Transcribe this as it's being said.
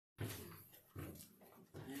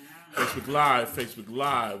Facebook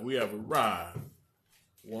Live. We have arrived.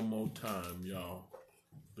 One more time, y'all.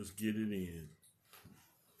 Let's get it in.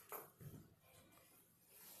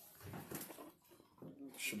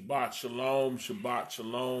 Shabbat shalom, Shabbat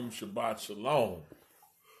shalom, Shabbat shalom.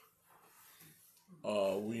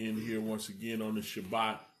 We in here once again on the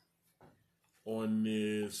Shabbat on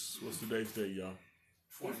this, what's today's day, y'all?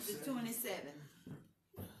 It's the 27th.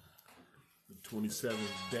 The 27th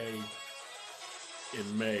day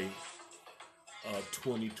in May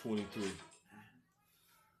 2023.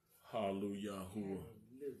 Hallelujah. Who are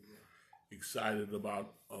excited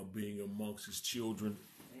about being amongst his children.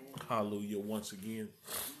 Hallelujah. Once again,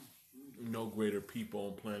 no greater people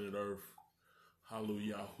on planet Earth.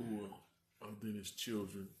 Hallelujah. Who are than his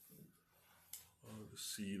children. The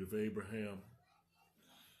seed of Abraham.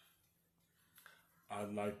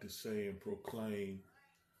 I'd like to say and proclaim,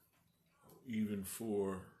 even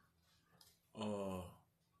for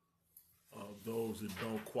those that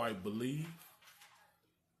don't quite believe,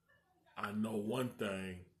 I know one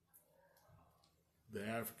thing: the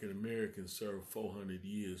African Americans served 400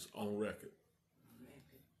 years on record.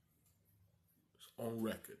 It's on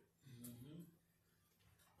record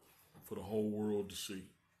for the whole world to see.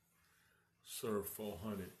 Served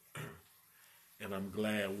 400, and I'm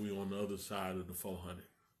glad we're on the other side of the 400.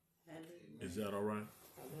 Is that all right?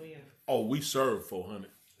 Oh, we served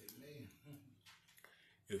 400.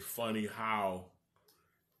 It's funny how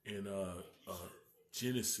in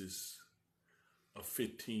Genesis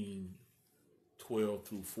 15, 12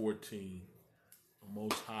 through 14, the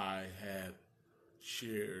Most High had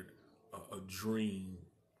shared a dream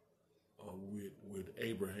with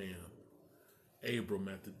Abraham. Abram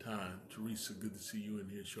at the time. Teresa, good to see you in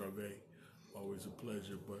here. Charvet, always a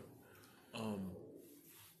pleasure. But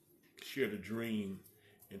shared a dream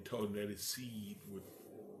and told him that his seed would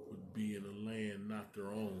be in a land not their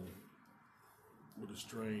own, with a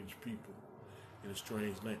strange people in a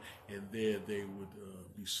strange land. And there they would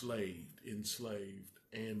be enslaved,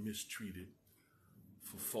 and mistreated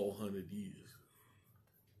for 400 years.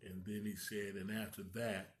 And then he said, and after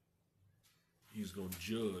that, he's going to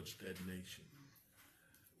judge that nation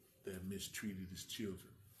that mistreated his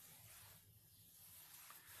children.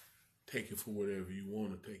 Take it for whatever you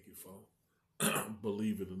want to take it for.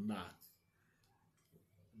 Believe it or not.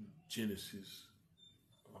 Genesis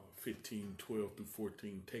 15, 12 through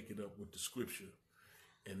 14, take it up with the scripture,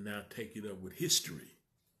 and now take it up with history.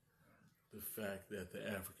 The fact that the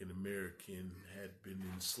African American had been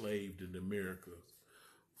enslaved in America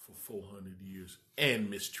for 400 years and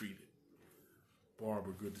mistreated.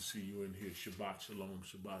 Barbara, good to see you in here. Shabbat shalom,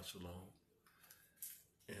 Shabbat shalom.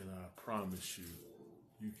 And I promise you,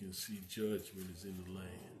 you can see judgment is in the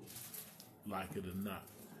land, like it or not.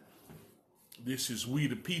 This is We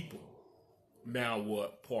the People. Now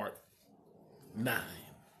what? Part 9.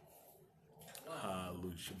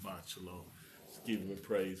 Hallelujah, Shabbat shalom. Let's give him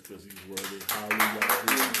praise because he's worthy. Hallelujah.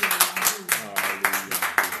 Hallelujah.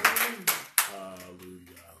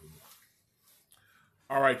 Hallelujah.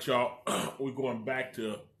 All right, y'all. We're going back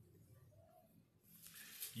to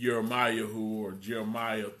Jeremiah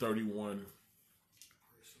 31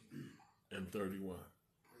 and 31.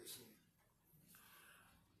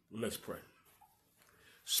 Let's pray.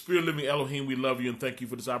 Spirit of living Elohim, we love you and thank you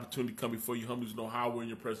for this opportunity to come before you. Humbly to know how we're in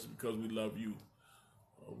your presence because we love you.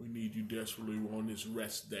 We need you desperately. We're on this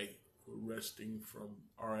rest day. We're resting from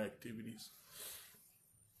our activities,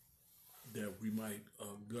 that we might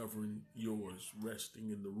govern yours,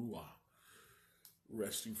 resting in the Ruah,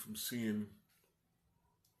 resting from sin,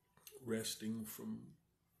 resting from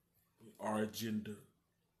our agenda,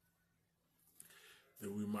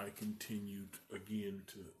 that we might continue again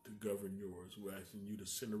to govern yours. We're asking you to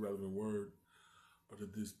send a relevant word to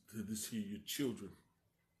this here, your children,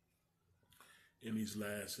 in these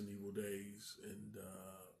last and evil days, and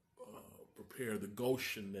prepare the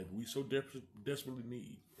Goshen that we so desperately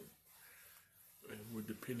need. And we're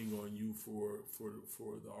depending on you for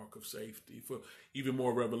the ark of safety, for even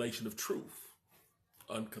more revelation of truth.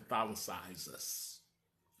 Uncatholicize us.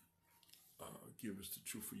 Give us the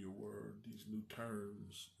truth of your word, these new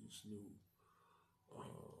terms, these new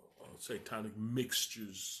satanic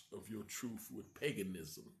mixtures of your truth with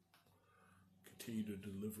paganism. Continue to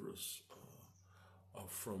deliver us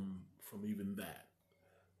from even that.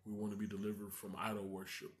 We want to be delivered from idol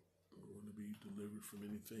worship. We want to be delivered from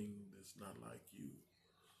anything that's not like you.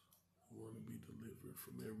 We want to be delivered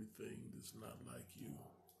from everything that's not like you.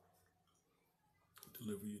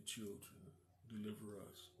 Deliver your children. Deliver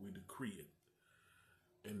us. We decree it.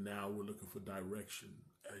 And now we're looking for direction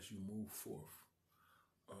as you move forth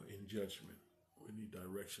in judgment. We need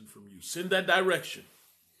direction from you. Send that direction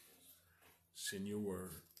send your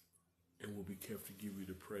word, and we'll be careful to give you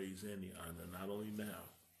the praise and the honor, not only now,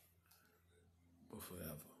 but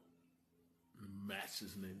forever. In the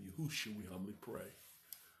Master's name, Yahushua, we humbly pray.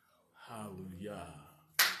 Hallelujah.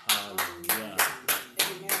 Hallelujah.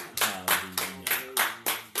 Hallelujah.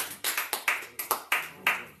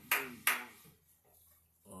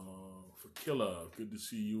 For Killer, good to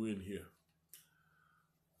see you in here.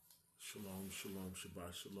 Shalom, shalom,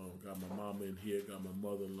 Shabbat shalom. Got my mama in here, got my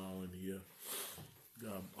mother-in-law in here.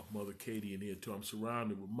 Got my mother Katie in here too. I'm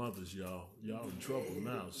surrounded with mothers, y'all. Y'all in trouble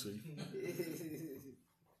now, see?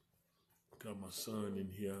 Got my son in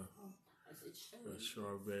here. Got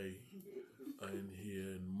Charvet in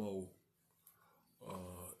here, and Mo.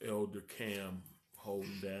 Elder Cam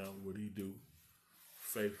holding down what he do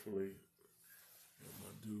faithfully. And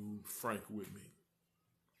my dude Frank with me.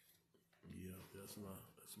 Yeah, that's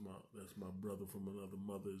my brother from another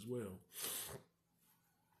mother as well.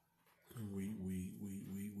 And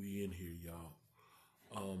we in here,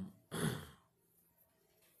 y'all.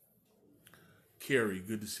 Carrie,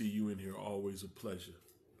 good to see you in here. Always a pleasure.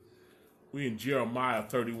 We in Jeremiah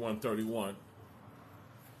 31:31.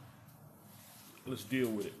 Let's deal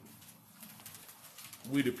with it.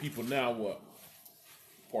 We the people now what?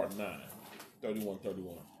 Part 9.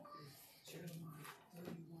 31:31.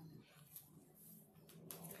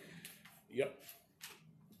 Yep.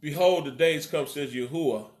 Behold, the days come, says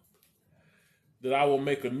Yahuwah, that I will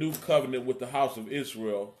make a new covenant with the house of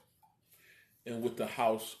Israel and with the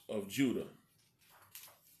house of Judah.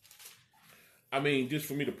 I mean, just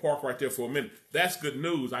for me to park right there for a minute, that's good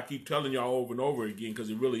news. I keep telling y'all over and over again because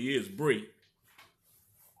it really is Bree.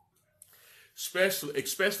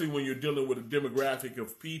 Especially when you're dealing with a demographic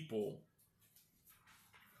of people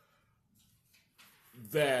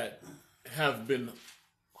that have been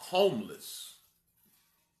homeless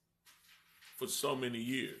for so many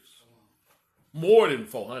years. More than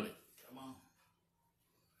 400.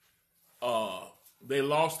 They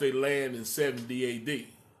lost their land in 70 AD.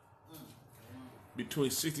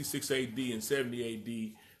 Between 66 AD and 70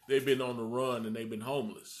 AD, they've been on the run and they've been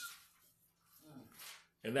homeless.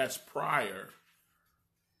 And that's prior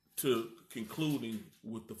to concluding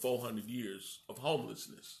with the 400 years of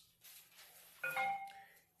homelessness.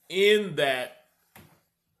 In that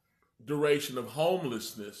duration of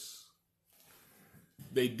homelessness,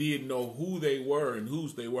 they did know who they were and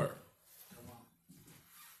whose they were.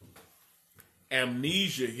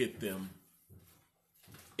 Amnesia hit them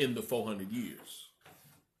in the 400 years.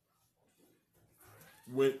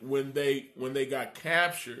 When they got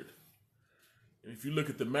captured, and if you look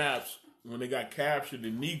at the maps, when they got captured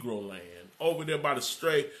in Negro land, over there by the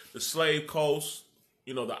slave coast,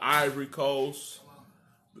 the Ivory Coast,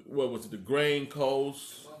 what was it, the Grain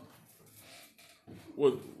Coast?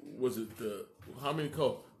 Was it how many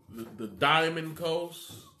coasts? The Diamond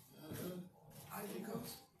Coast? Ivory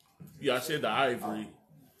Coast? Yeah, I said the Ivory.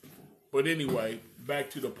 But anyway, back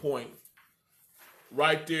to the point.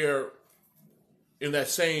 Right there in that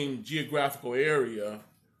same geographical area,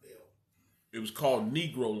 it was called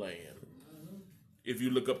Negro land. If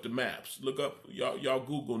you look up the maps, y'all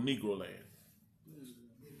Google Negro land.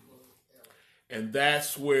 And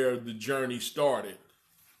that's where the journey started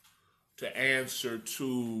to answer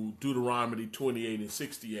to Deuteronomy 28 and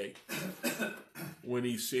 68 when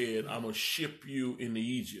he said, I'm going to ship you into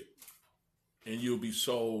Egypt and you'll be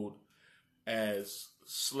sold as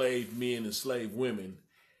slave men and slave women,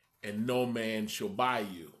 and no man shall buy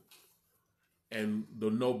you. And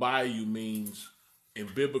the no buy you means in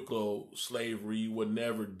biblical slavery, you were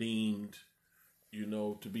never deemed,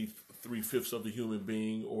 to be 3/5 of the human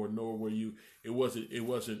being, or nor were you. It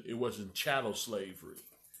wasn't chattel slavery.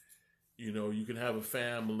 You can have a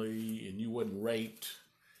family and you wasn't raped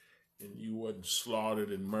and you wasn't slaughtered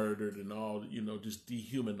and murdered and all, just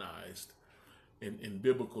dehumanized. In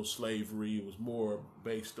biblical slavery, it was more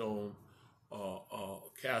based on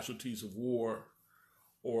casualties of war,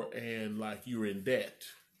 and like you're in debt,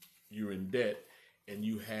 and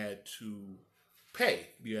you had to pay.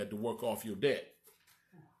 You had to work off your debt.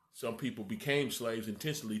 Some people became slaves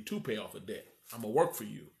intentionally to pay off a debt. I'm gonna work for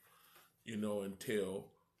you, until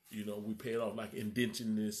we paid off, like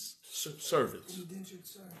indigenous servants. Indentured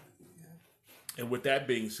servant, yeah. And with that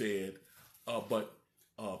being said,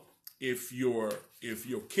 if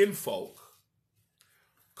your kinfolk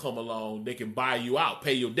come along, they can buy you out,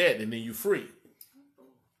 pay your debt, and then you're free.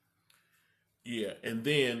 Yeah, and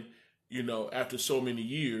then, after so many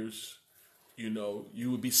years,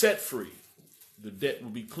 you would be set free. The debt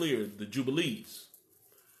would be cleared, the jubilees.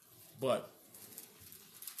 But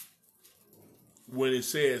when it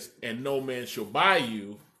says, and no man shall buy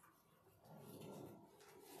you,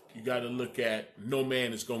 You got to look at no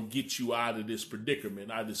man is going to get you out of this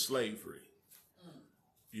predicament, out of slavery.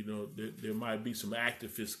 You know, there might be some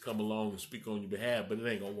activists come along and speak on your behalf, but it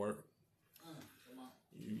ain't going to work.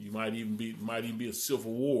 You might even be a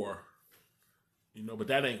civil war, you know, but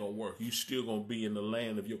that ain't going to work. You still going to be in the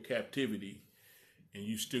land of your captivity, and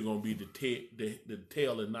you still going to be the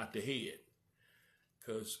tail and not the head.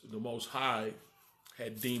 Because the Most High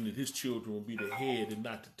had deemed that his children would be the head and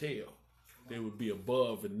not the tail. They would be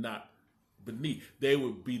above and not beneath. They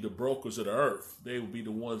would be the brokers of the earth. They would be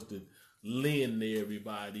the ones that lend to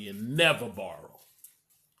everybody and never borrow.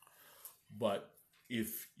 But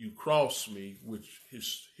if you cross me, which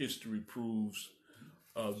his history proves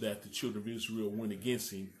that the children of Israel went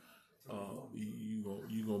you're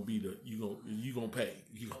gonna pay.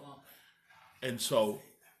 And so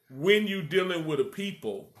when you're dealing with a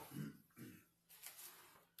people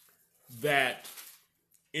that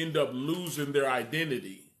end up losing their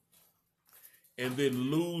identity and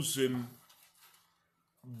then losing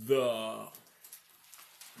the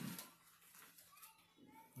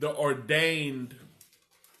ordained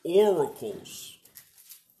oracles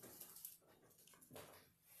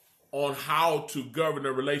on how to govern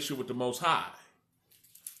a relationship with the Most High.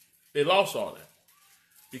 They lost all that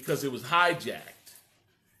because it was hijacked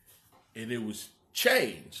and it was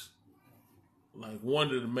changed. Like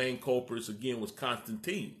one of the main culprits, again, was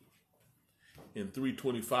Constantine in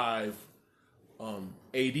 325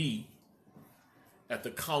 AD at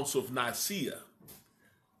the Council of Nicaea,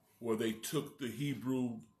 where they took the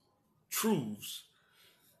Hebrew truths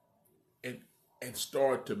and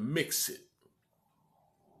started to mix it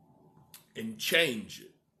and change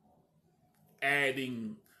it,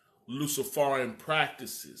 adding Luciferian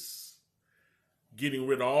practices, getting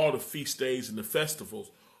rid of all the feast days and the festivals,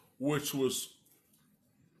 which was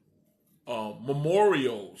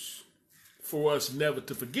memorials for us never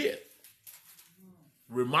to forget,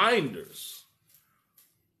 reminders.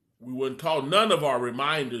 We weren't taught none of our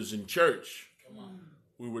reminders in church.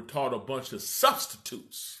 We were taught a bunch of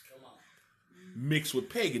substitutes mixed with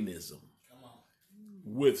paganism,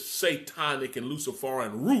 with satanic and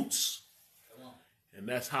Luciferian roots. And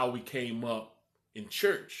that's how we came up in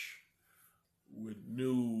church with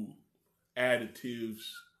new additives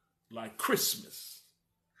like Christmas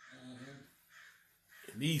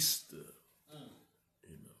and Easter,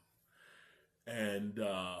 you know. And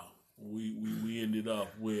we ended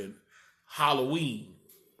up with Halloween,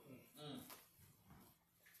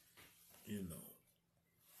 you know,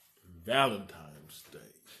 and Valentine's Day.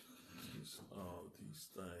 All these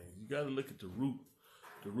things. You got to look at the root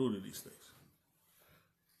of these things.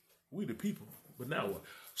 We the people, but now what?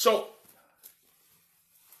 So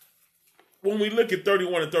when we look at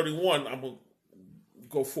 31 and 31, I'm going to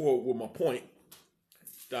go forward with my point.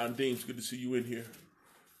 Don Deems, good to see you in here.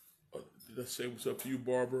 Did I say what's up to you,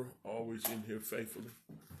 Barbara? Always in here faithfully.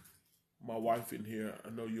 My wife in here, I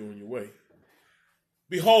know you're on your way.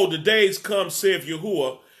 Behold, the days come, saith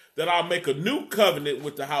Yahuwah, that I'll make a new covenant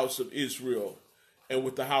with the house of Israel and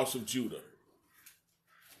with the house of Judah.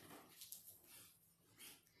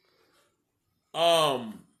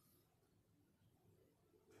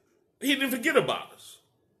 He didn't forget about us.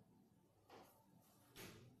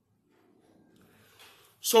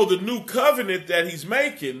 So the new covenant that he's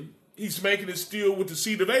making it still with the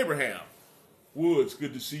seed of Abraham. Woods,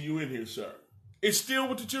 good to see you in here, sir. It's still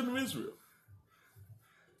with the children of Israel.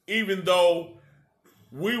 Even though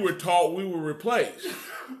we were taught we were replaced.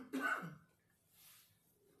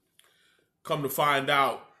 Come to find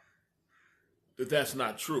out that that's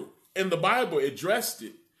not true. And the Bible addressed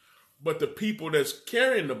it, but the people that's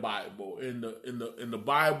carrying the Bible in the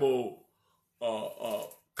Bible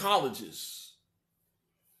colleges,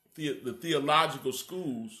 the theological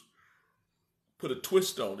schools, put a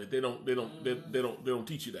twist on it. They don't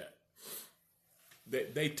teach you that.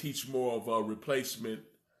 They teach more of a replacement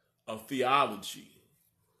of theology.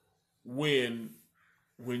 When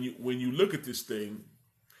you look at this thing,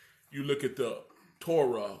 you look at the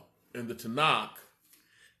Torah and the Tanakh.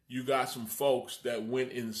 You got some folks that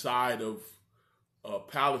went inside of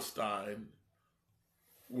Palestine,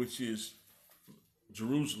 which is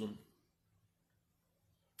Jerusalem,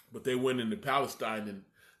 but they went into Palestine in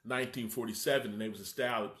 1947, and they was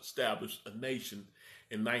established a nation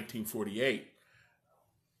in 1948,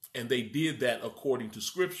 and they did that according to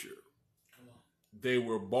Scripture. They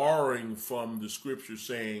were borrowing from the Scripture,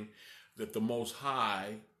 saying that the Most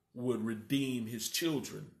High would redeem His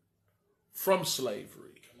children from slavery.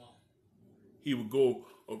 He would go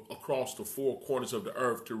across the four corners of the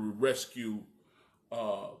earth to rescue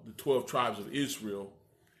the 12 tribes of Israel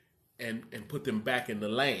and put them back in the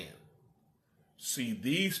land. See,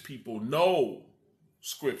 these people know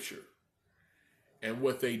Scripture. And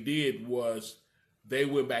what they did was they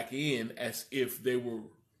went back in as if they were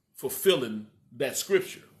fulfilling that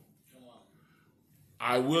Scripture.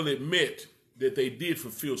 I will admit that they did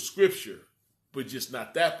fulfill Scripture, but just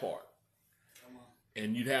not that part.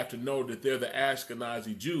 And you'd have to know that they're the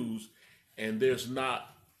Ashkenazi Jews, and there's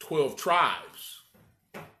not 12 tribes.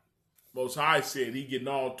 Most High said he getting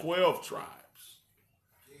all 12 tribes.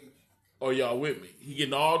 Are y'all with me? He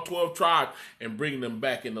getting all 12 tribes and bringing them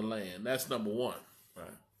back in the land. That's number one,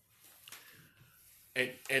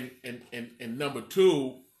 right? And number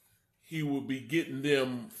two, he will be getting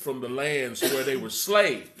them from the lands where they were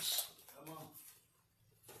slaves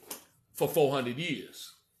for 400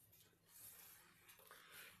 years.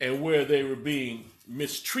 And where they were being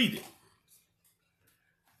mistreated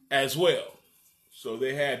as well. So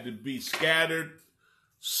they had to be scattered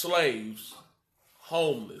slaves,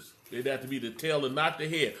 homeless. They'd have to be the tail and not the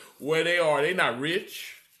head. Where they are, they're not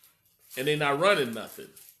rich and they're not running nothing.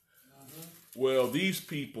 Well, these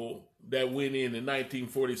people that went in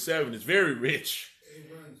 1947 is very rich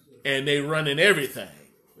and they running everything.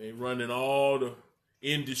 They running all the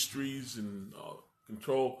industries and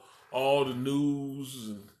control all the news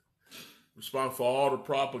and responsible for all the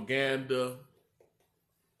propaganda.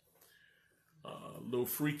 Little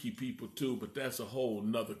freaky people too, but that's a whole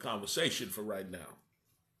nother conversation for right now.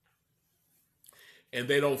 And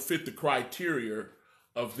they don't fit the criteria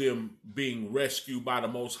of them being rescued by the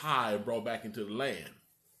Most High and brought back into the land.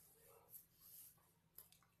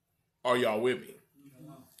 Are y'all with me?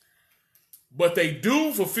 But they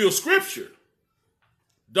do fulfill Scripture.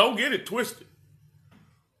 Don't get it twisted.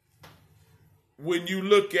 When you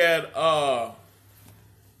look at,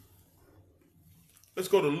 let's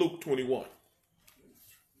go to Luke 21.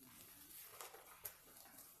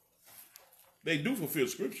 They do fulfill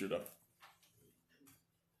Scripture, though.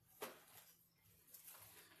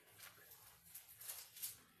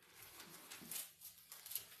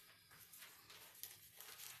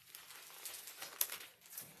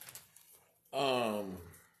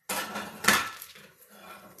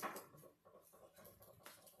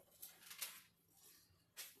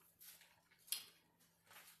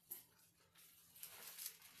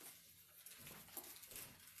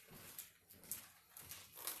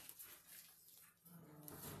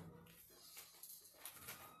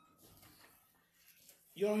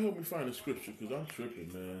 Y'all help me find the scripture because I'm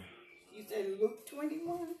tripping, man. You said Luke 21?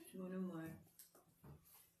 21.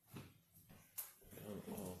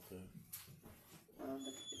 Oh, okay. Oh, look at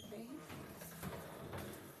the page.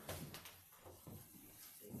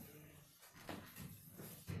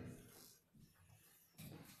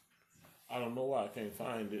 I don't know why I can't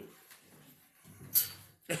find it.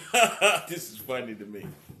 This is funny to me.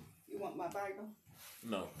 You want my Bible?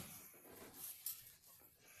 No.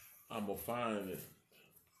 I'm going to find it.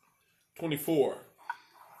 24.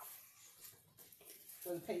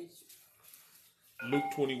 For the page. Luke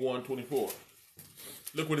 21:24.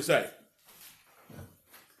 Look what it say.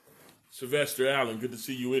 Sylvester Allen, good to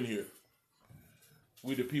see you in here.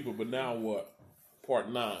 We the people, but now what?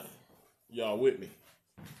 Part 9. Y'all with me?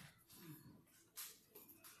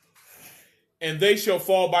 And they shall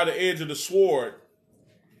fall by the edge of the sword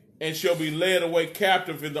and shall be led away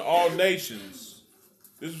captive into all nations.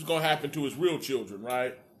 This is going to happen to his real children,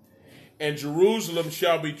 right? And Jerusalem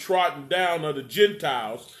shall be trodden down of the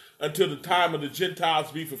Gentiles until the time of the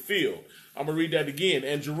Gentiles be fulfilled. I'm going to read that again.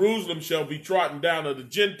 And Jerusalem shall be trodden down of the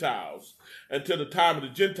Gentiles until the time of the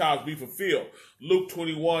Gentiles be fulfilled. Luke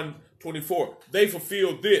 21:24. They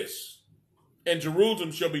fulfilled this. And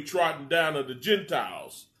Jerusalem shall be trodden down of the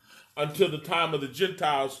Gentiles until the time of the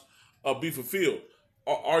Gentiles be fulfilled.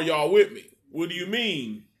 Are y'all with me? What do you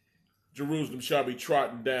mean Jerusalem shall be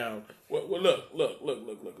trodden down? Well, look.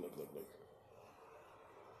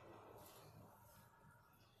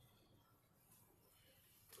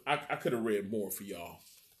 I could have read more for y'all.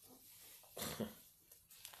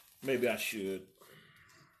 Maybe I should.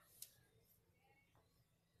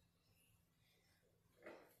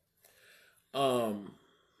 I'm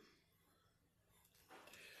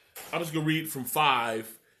just going to read from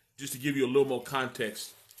 5 just to give you a little more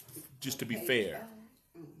context, just to be fair.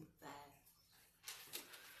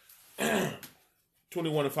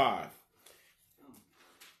 21:5.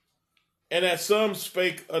 And as some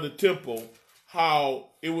spake of the temple, how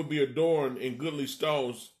it would be adorned in goodly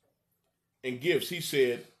stones and gifts, he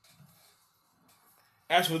said,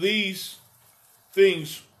 as for these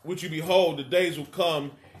things which you behold, the days will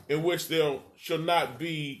come in which there shall not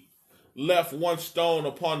be left one stone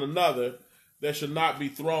upon another that shall not be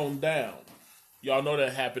thrown down. Y'all know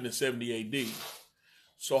that happened in 70 AD.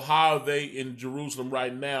 So how are they in Jerusalem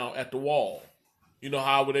right now at the wall? You know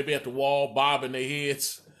how would they be at the wall, bobbing their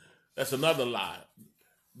heads? That's another lie.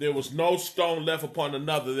 There was no stone left upon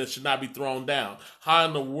another that should not be thrown down. How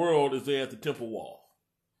in the world is there at the temple wall?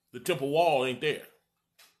 The temple wall ain't there.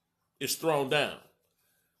 It's thrown down.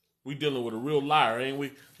 We dealing with a real liar, ain't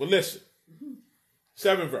we? Well, listen.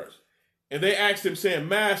 7th verse. And they asked him, saying,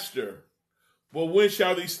 Master, well, when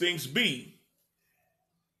shall these things be?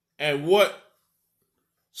 And what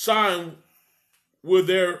sign will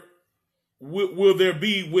there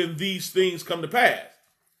be when these things come to pass?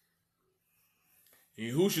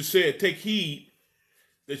 And Yahushua said, Take heed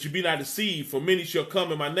that you be not deceived, for many shall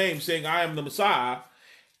come in my name, saying, I am the Messiah,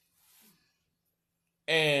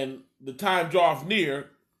 and the time draweth near,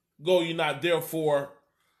 go ye not therefore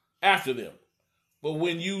after them. But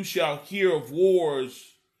when you shall hear of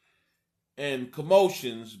wars and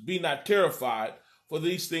commotions, be not terrified, for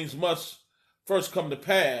these things must first come to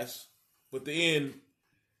pass, but the end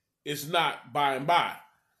is not by and by.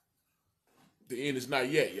 The end is not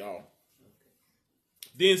yet, y'all.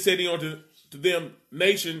 Then said he unto them,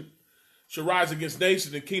 Nation shall rise against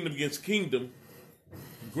nation, and kingdom against kingdom.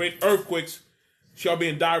 Great earthquakes shall be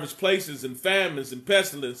in divers places, and famines, and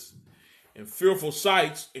pestilence, and fearful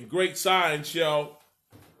sights, and great signs shall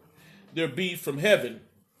there be from heaven.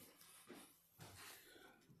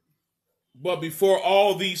 But before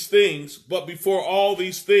all these things,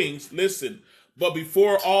 listen, but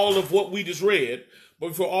before all of what we just read, but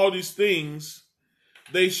before all these things,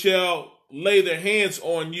 they shall lay their hands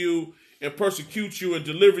on you and persecute you and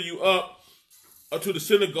deliver you up to the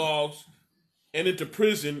synagogues and into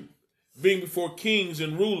prison, being before kings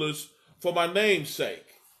and rulers for my name's sake.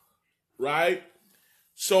 Right?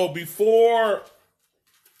 So before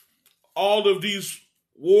all of these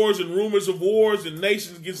wars and rumors of wars and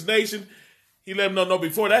nations against nation, he let them know,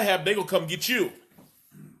 before that happened, they're going to come get you.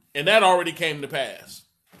 And that already came to pass.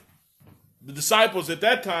 The disciples at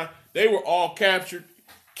that time, they were all captured,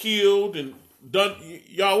 killed, and done.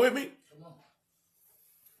 Y'all with me?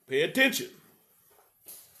 Pay attention.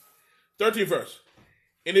 13th verse.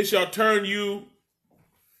 And it shall turn you,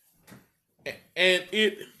 and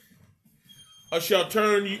it shall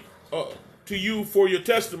turn you, to you for your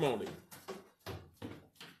testimony.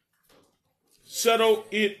 Settle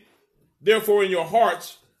it therefore in your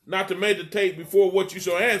hearts, not to meditate before what you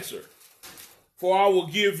shall answer. For I will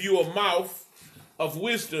give you a mouth of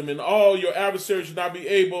wisdom, and all your adversaries shall not be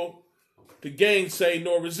able to gainsay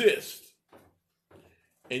nor resist.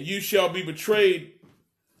 And you shall be betrayed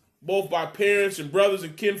both by parents and brothers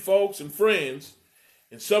and kinfolks and friends,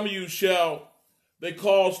 and some of you shall they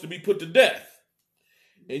cause to be put to death.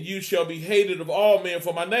 And you shall be hated of all men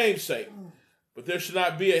for my name's sake. But there shall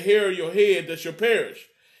not be a hair of your head that shall perish.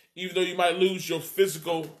 Even though you might lose your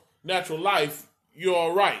physical, natural life, you're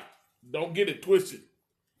all right. Don't get it twisted.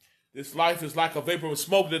 This life is like a vapor of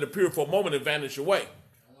smoke that appears for a moment and vanish away.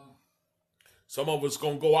 Some of us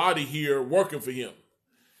going to go out of here working for him.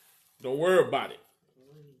 Don't worry about it.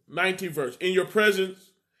 19th verse. In your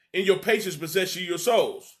presence, in your patience possess ye your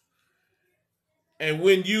souls. And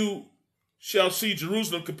when you shall see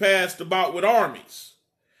Jerusalem compassed about with armies,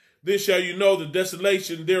 then shall you know the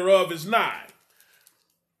desolation thereof is nigh.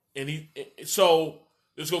 And so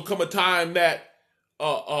there's gonna come a time that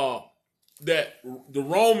that the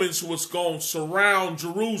Romans was gonna surround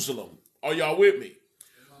Jerusalem. Are y'all with me?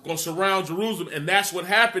 Gonna surround Jerusalem, and that's what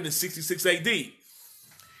happened in 66 AD.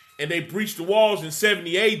 And they breached the walls in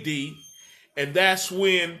 70 AD, and that's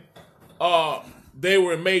when they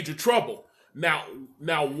were in major trouble. Now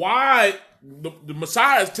why the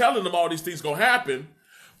Messiah is telling them all these things gonna happen,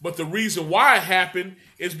 but the reason why it happened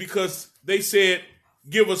is because they said,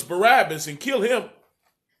 give us Barabbas and kill him.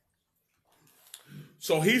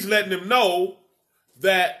 So he's letting them know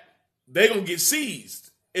that they're gonna get seized,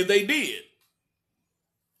 and they did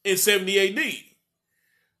in 70 AD.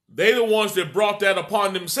 They're the ones that brought that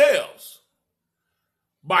upon themselves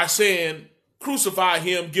by saying, crucify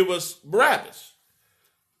him, give us Barabbas.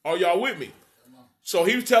 Are y'all with me? So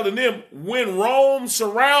he was telling them, when Rome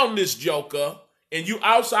surround this joker and you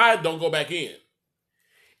outside, don't go back in.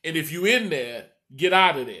 And if you in there, get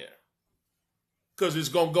out of there, because it's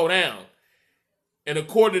going to go down. And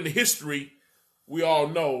according to history, we all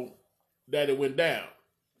know that it went down.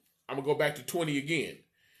 I'm going to go back to 20 again.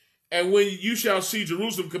 And when you shall see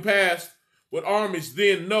Jerusalem compassed with armies,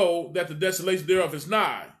 then know that the desolation thereof is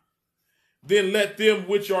nigh. Then let them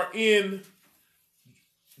which are in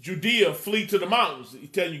Judea flee to the mountains. He's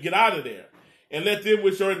telling you, get out of there. And let them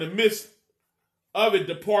which are in the midst of it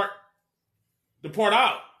depart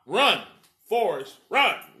out. Run, forest,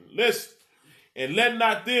 run. Listen. And let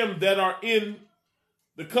not them that are in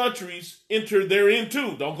the countries enter therein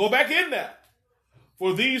too. Don't go back in there.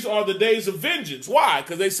 For these are the days of vengeance. Why?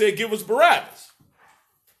 Because they said, give us Barabbas.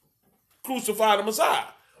 Crucify the Messiah.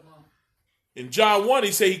 In John 1,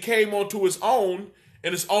 he said he came unto his own,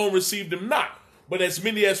 and his own received him not. But as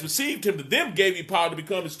many as received him, to them gave he power to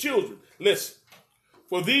become his children. Listen.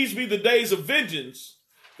 For these be the days of vengeance,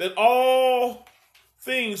 that all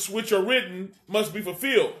things which are written must be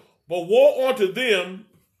fulfilled. But woe unto them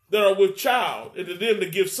that are with child, and to them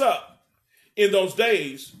that give suck in those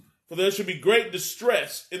days, for there shall be great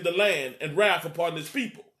distress in the land, and wrath upon this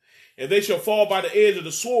people. And they shall fall by the edge of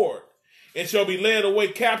the sword, and shall be led away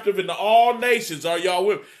captive into all nations. Are y'all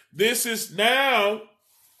with me? This is now,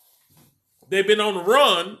 they've been on the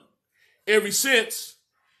run ever since,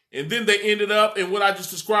 and then they ended up in what I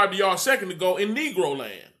just described to y'all a second ago in Negro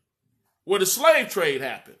land, where the slave trade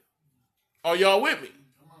happened. Are y'all with me?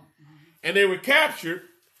 And they were captured,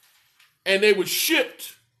 and they were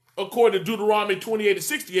shipped, according to Deuteronomy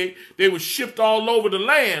 28-68, they were shipped all over the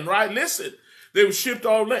land, right? Listen, they were shipped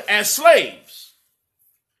all over the land as slaves.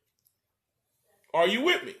 Are you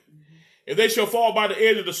with me? If they shall fall by the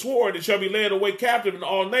edge of the sword, they shall be led away captive in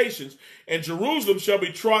all nations, and Jerusalem shall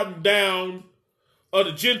be trodden down of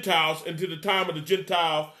the Gentiles until the time of the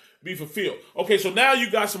Gentile be fulfilled. Okay, so now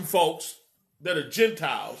you got some folks that are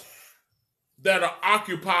Gentiles that are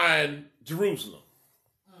occupying Jerusalem,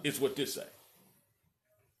 is what this say.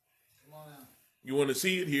 You want to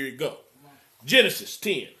see it? Here you go. Genesis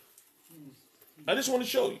 10. I just want to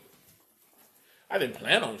show you. I didn't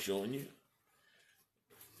plan on showing you.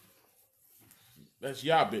 That's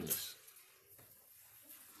y'all business.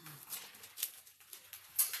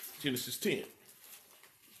 Genesis 10.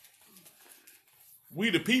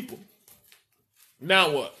 We the people.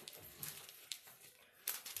 Now what?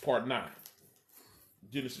 Part 9.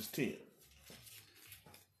 Genesis 10.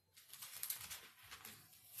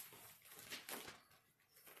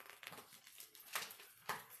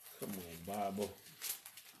 Come on, Bible.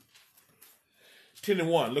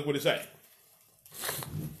 10:1. Look what it say.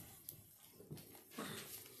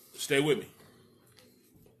 Stay with me.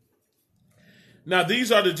 Now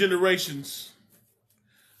these are the generations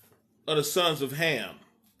of the sons of Ham.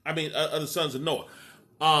 Of the sons of Noah.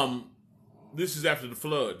 This is after the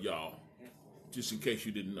flood, y'all. Just in case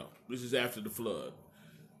you didn't know. This is after the flood.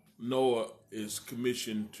 Noah is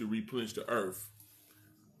commissioned to replenish the earth,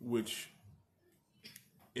 which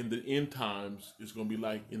in the end times is going to be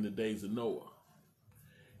like in the days of Noah.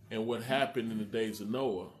 And what happened in the days of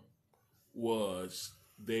Noah was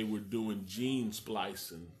they were doing gene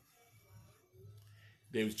splicing.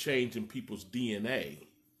 They was changing people's DNA.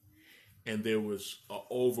 And there was an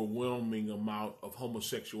overwhelming amount of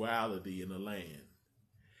homosexuality in the land.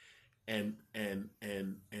 And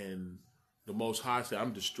the Most High said,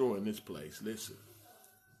 I'm destroying this place. Listen.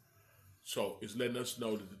 So it's letting us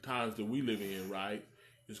know that the times that we live in, right,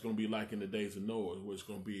 it's going to be like in the days of Noah, where it's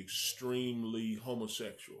going to be extremely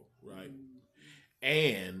homosexual, right?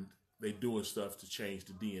 And they doing stuff to change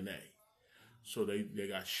the DNA. So they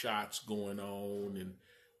got shots going on, and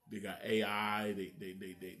they got AI.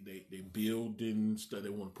 They building stuff. They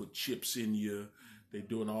want to put chips in you. They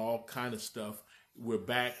doing all kind of stuff. We're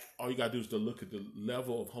back. All you got to do is to look at the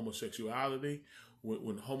level of homosexuality.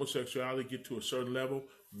 When homosexuality get to a certain level,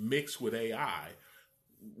 mixed with AI,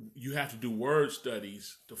 you have to do word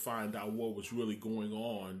studies to find out what was really going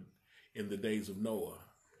on in the days of Noah.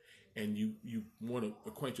 And you want to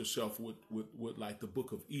acquaint yourself with like the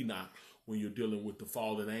book of Enoch when you're dealing with the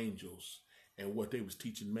fallen angels and what they was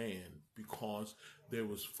teaching man, because there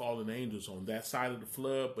was fallen angels on that side of the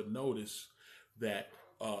flood. But notice that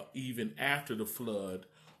even after the flood,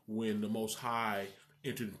 when the Most High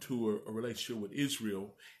entered into a relationship with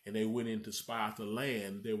Israel and they went in to spy out the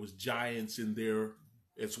land, there was giants in there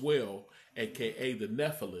as well, aka the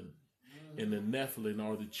Nephilim. And the Nephilim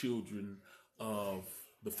are the children of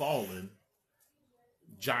the fallen.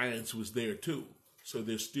 Giants was there too. So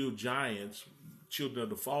there's still giants, children of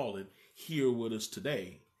the fallen, here with us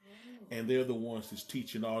today. And they're the ones that's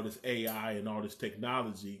teaching all this AI and all this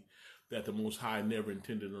technology that the Most High never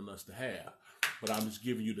intended on us to have. But I'm just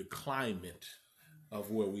giving you the climate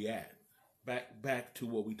of where we at. Back to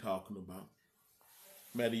what we talking about.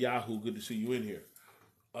 Madiyahu, good to see you in here.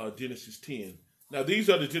 Genesis 10. Now these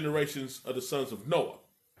are the generations of the sons of Noah.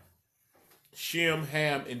 Shem,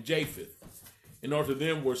 Ham, and Japheth. And unto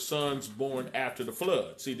them were sons born after the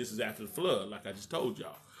flood. See, this is after the flood, like I just told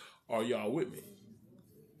y'all. Are y'all with me?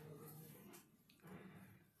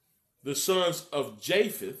 The sons of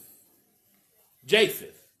Japheth.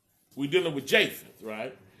 We're dealing with Japheth,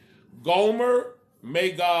 right? Gomer,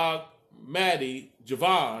 Magog, Maddi,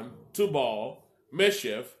 Javan, Tubal,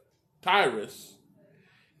 Meshech, Tyrus,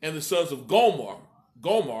 and the sons of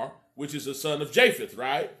Gomer, which is the son of Japheth,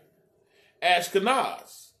 right?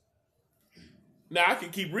 Ashkenaz. Now, I can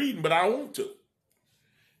keep reading, but I don't want to.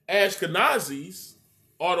 Ashkenazis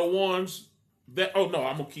are the ones that, oh no,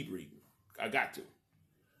 I'm going to keep reading. I got to.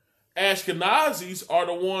 Ashkenazis are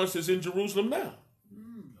the ones that's in Jerusalem now.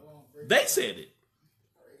 They said it.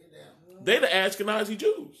 They the Ashkenazi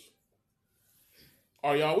Jews.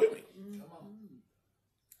 Are y'all with me?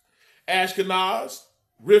 Ashkenaz,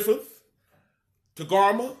 Riphath,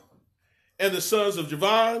 Togarmah, and the sons of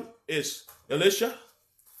Javan is Elisha,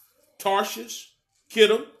 Tarshish,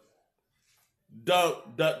 Kittim,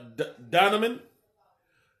 Dunaman.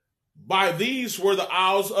 By these were the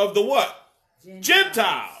isles of the what?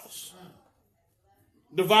 Gentiles.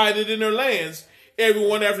 Divided in their lands,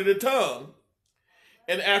 everyone after their tongue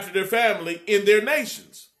and after their family in their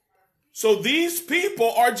nations. So these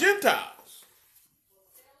people are Gentiles.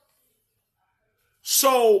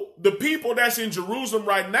 So the people that's in Jerusalem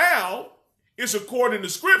right now is according to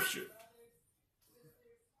Scripture.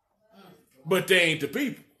 But they ain't the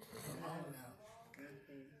people.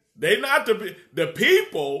 They not the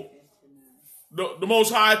people. The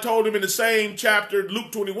Most High told him in the same chapter,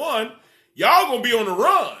 Luke 21, y'all going to be on the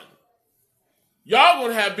run. Y'all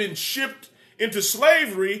going to have been shipped into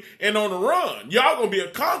slavery and on the run. Y'all going to be a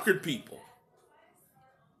conquered people.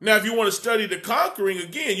 Now, if you want to study the conquering,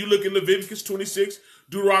 again, you look in Leviticus 26,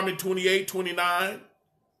 Deuteronomy 28, 29,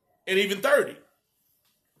 and even 30.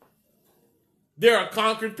 They're a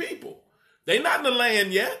conquered people. They're not in the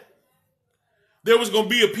land yet. There was going to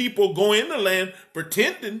be a people go in the land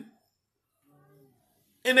pretending,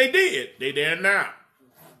 and they did. They there now.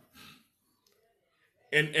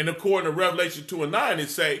 And according to Revelation 2 and 9, it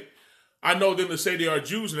say, I know them that say they are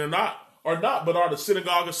Jews and they're not, but are the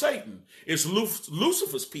synagogue of Satan. It's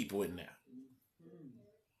Lucifer's people in there.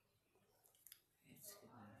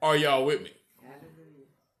 Are y'all with me?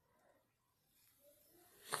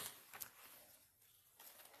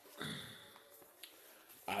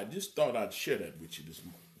 I just thought I'd share that with you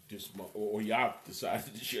this month, or y'all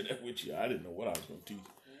decided to share that with you. I didn't know what I was going to teach.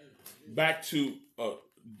 Back to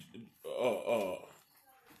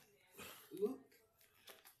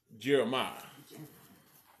Jeremiah.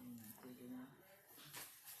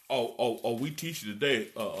 Oh, we teaching today,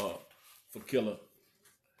 for Killer.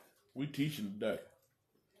 We teaching today.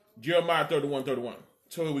 Jeremiah 31:31.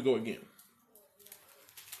 So here we go again.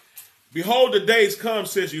 Behold, the days come,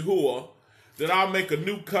 says Yahuwah, that I'll make a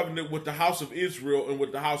new covenant with the house of Israel and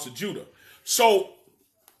with the house of Judah. So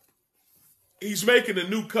he's making a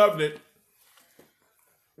new covenant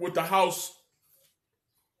with the house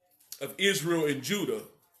of Israel and Judah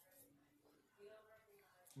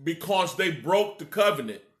because they broke the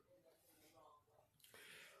covenant.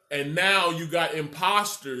 And now you got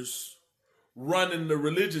imposters running the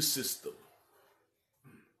religious system.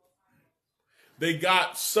 They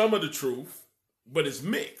got some of the truth, but it's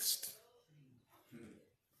mixed.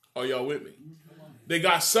 Are y'all with me? They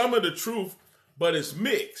got some of the truth, but it's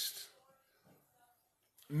mixed.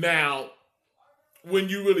 Now, when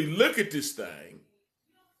you really look at this thing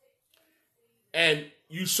and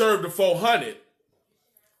you serve the 400,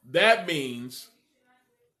 that means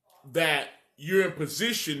that you're in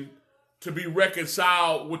position to be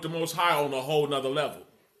reconciled with the Most High on a whole nother level.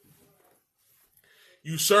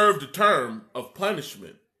 You serve the term of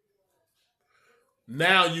punishment.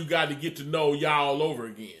 Now you got to get to know y'all all over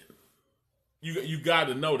again. You got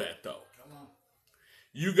to know that, though.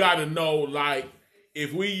 You got to know, like,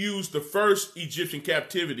 if we use the first Egyptian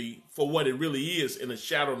captivity for what it really is, in a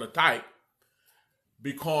shadow and a type,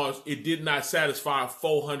 because it did not satisfy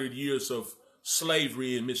 400 years of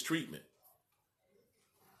slavery and mistreatment.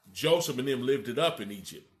 Joseph and them lived it up in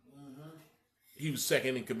Egypt. He was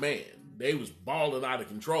second in command. They was balling out of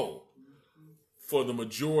control for the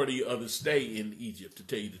majority of the stay in Egypt, to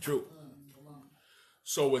tell you the truth.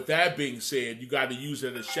 So with that being said, you got to use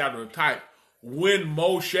it as a shadow and type. When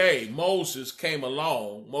Moses came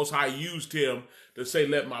along, Most High used him to say,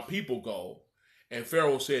 let my people go. And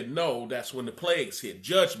Pharaoh said, no, that's when the plagues hit,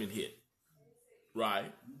 judgment hit.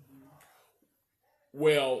 Right?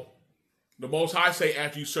 Well, the Most High say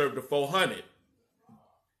after you serve the 400,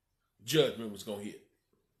 judgment was going to hit.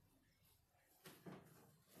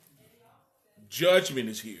 Judgment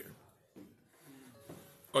is here.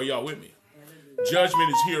 Are y'all with me? Judgment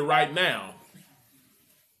is here right now.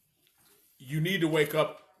 You need to wake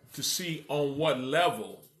up to see on what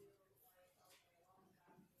level.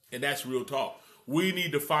 And that's real talk. We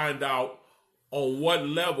need to find out on what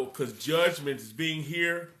level, because judgment is being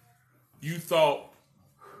here. You thought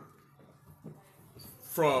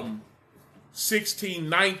from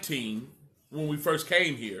 1619, when we first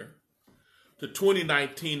came here, to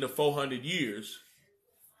 2019, the 400 years,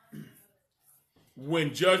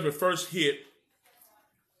 when judgment first hit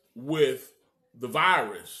with the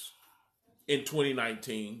virus in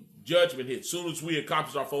 2019, judgment hit. As soon as we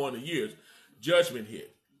accomplished our 400 years, judgment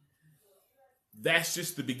hit. That's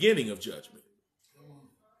just the beginning of judgment.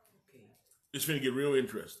 It's going to get real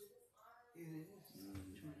interesting.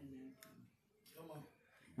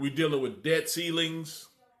 We're dealing with debt ceilings.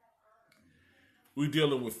 We're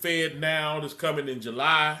dealing with Fed now that's coming in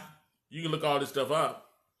July. You can look all this stuff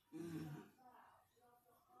up.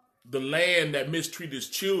 The land that mistreated its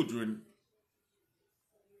children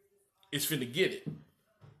is finna get it.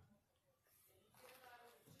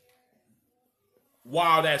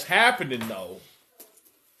 While that's happening, though,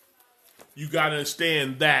 you got to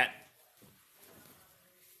understand that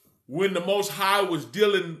when the Most High was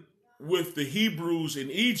dealing with the Hebrews in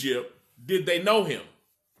Egypt, did they know him?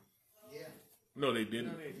 Yeah. No, they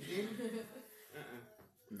didn't.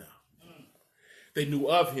 No. They knew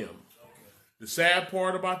of him. The sad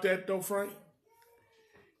part about that, though, Frank,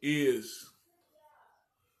 is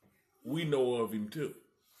we know of him too.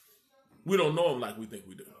 We don't know him like we think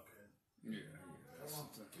we do. Yeah.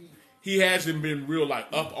 He hasn't been real like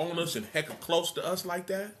up on us and heck close to us like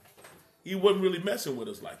that. He wasn't really messing with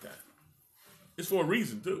us like that. It's for a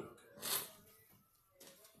reason too.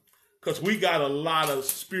 Because we got a lot of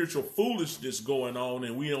spiritual foolishness going on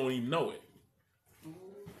and we don't even know it.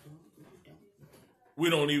 We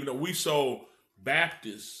don't even know. We so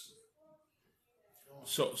Baptist,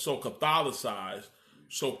 so Catholicized,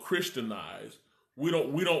 so Christianized. We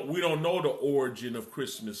don't know the origin of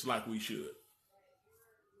Christmas like we should.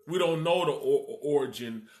 We don't know the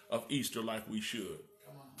origin of Easter like we should.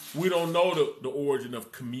 We don't know the origin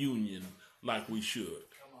of communion like we should.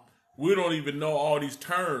 We don't even know all these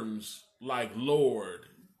terms like Lord,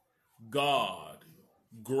 God,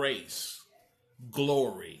 grace,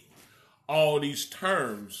 glory. All these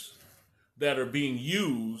terms that are being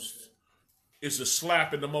used is a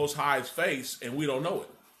slap in the Most High's face, and we don't know it.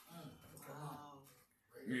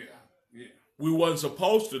 Yeah. We wasn't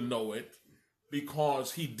supposed to know it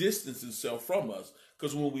because he distanced himself from us.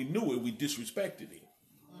 Because when we knew it, we disrespected him,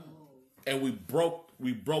 and we broke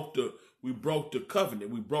the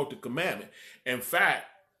covenant. We broke the commandment. In fact,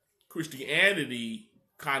 Christianity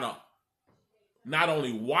kind of not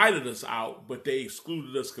only whited us out, but they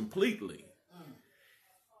excluded us completely.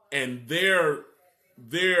 And their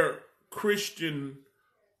Christian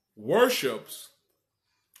worships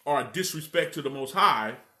are a disrespect to the Most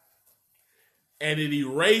High, and it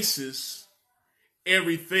erases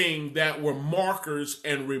everything that were markers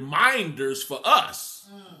and reminders for us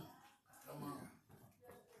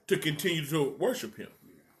to continue to worship him.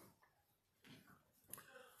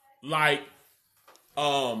 Like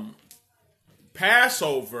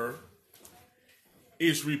Passover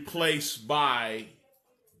is replaced by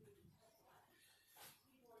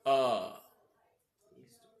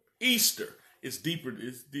Easter. It's deeper.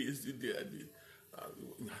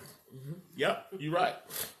 Yep, you're right.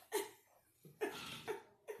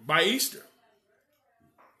 By Easter.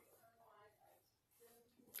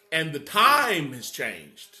 And the time has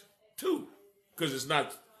changed too, because it's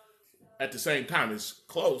not at the same time. It's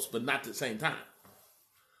close, but not at the same time.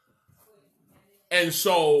 And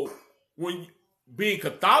so when being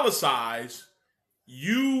Catholicized,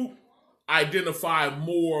 you identify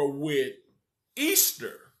more with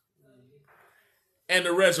Easter and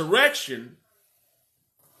the resurrection,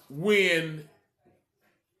 when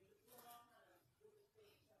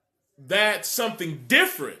that's something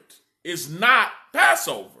different. Is not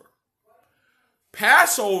Passover.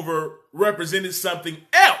 Passover represented something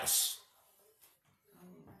else.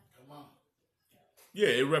 Yeah,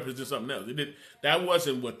 it represented something else. That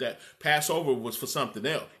wasn't what that Passover was for. Something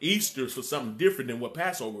else. Easter's for something different than what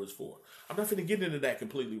Passover is for. I'm not going to get into that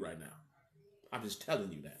completely right now. I'm just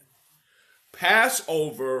telling you that.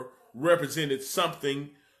 Passover represented something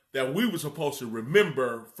that we were supposed to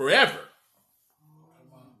remember forever.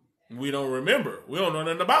 We don't remember. We don't know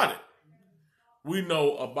nothing about it. We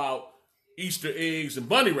know about Easter eggs and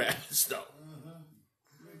bunny rabbits, though,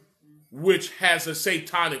 which has a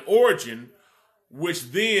satanic origin,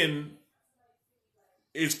 which then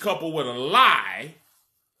is coupled with a lie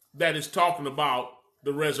that is talking about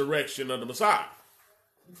the resurrection of the Messiah,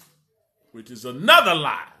 which is another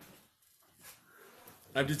lie.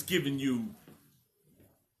 I'm just giving you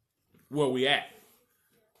where we at.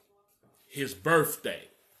 His birthday.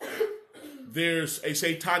 There's a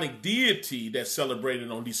satanic deity that's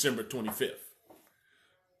celebrated on December 25th.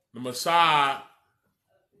 The Messiah,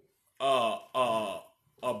 a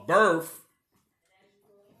birth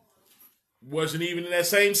Wasn't even in that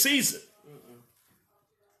same season.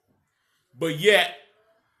 But yet,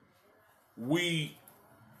 we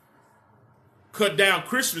cut down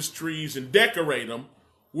Christmas trees and decorate them,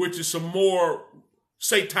 which is some more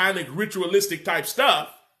satanic, ritualistic type stuff,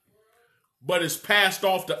 but it's passed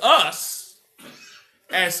off to us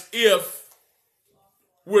as if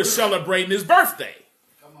we're celebrating his birthday.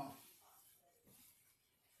 Come on.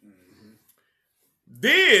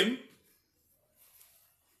 Then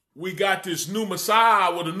we got this new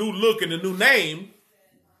Messiah with a new look and a new name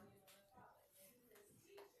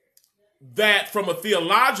that, from a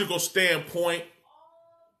theological standpoint,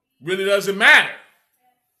 really doesn't matter.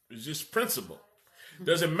 It's just principle.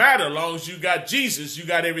 Doesn't matter as long as you got Jesus, you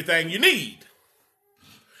got everything you need.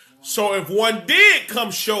 So if one did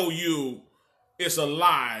come show you it's a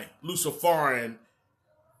lie, Luciferian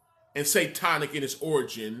and satanic in its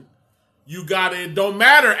origin, you got a don't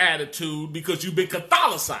matter attitude because you've been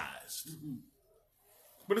Catholicized.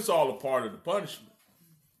 But it's all a part of the punishment.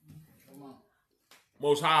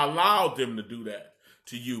 Most High allowed them to do that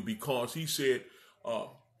to you because he said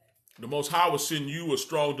the Most High will send you a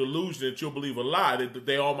strong delusion that you'll believe a lie, that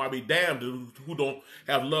they all might be damned who don't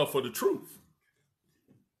have love for the truth.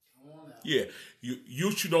 Yeah,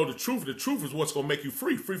 you should know the truth. The truth is what's going to make you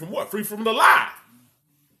free. Free from what? Free from the lie.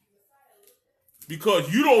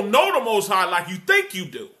 Because you don't know the Most High like you think you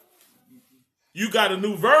do. You got a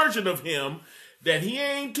new version of him that he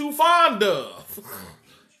ain't too fond of.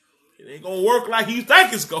 It ain't going to work like you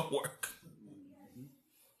think it's going to work.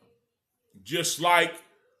 Just like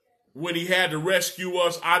when he had to rescue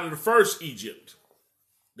us out of the first Egypt.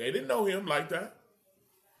 They didn't know him like that.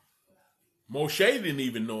 Moshe didn't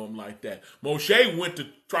even know him like that. Moshe went to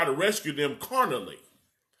try to rescue them carnally.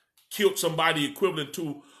 Killed somebody equivalent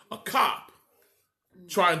to a cop.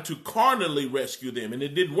 Trying to carnally rescue them. And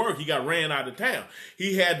it didn't work. He got ran out of town.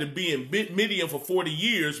 He had to be in Midian for 40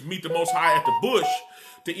 years, meet the Most High at the bush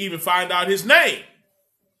to even find out his name.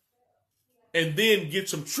 And then get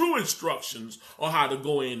some true instructions on how to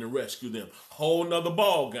go in and rescue them. Whole nother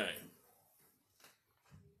ball game.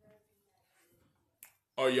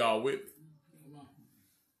 Are y'all with me?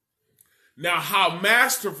 Now, how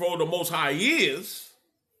masterful the Most High is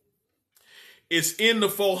in the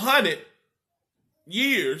 400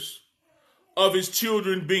 years of his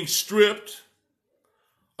children being stripped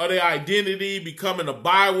of their identity, becoming a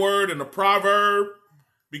byword and a proverb,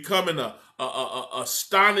 becoming a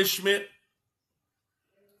astonishment.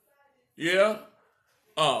 Yeah.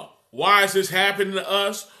 Why is this happening to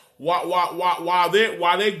us? While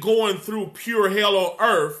they're going through pure hell on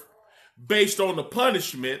earth based on the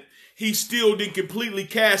punishment, he still didn't completely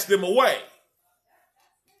cast them away.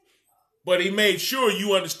 But he made sure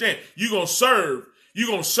you understand. You're gonna serve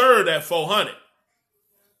that 400.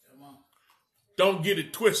 Come on. Don't get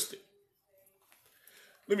it twisted.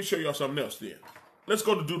 Let me show y'all something else then. Let's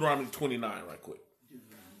go to Deuteronomy 29 right quick.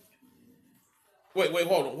 Wait,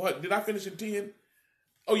 hold on. What? Did I finish in 10?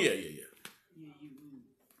 Oh, yeah.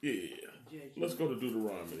 Yeah. Let's go to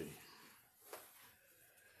Deuteronomy.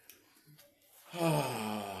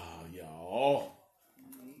 Ah, y'all.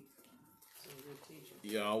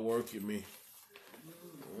 Y'all working me.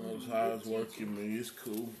 Most High's working me. It's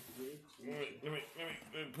cool. Let me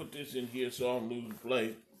put this in here so I don't lose the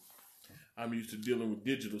play. I'm used to dealing with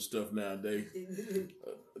digital stuff nowadays.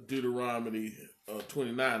 Deuteronomy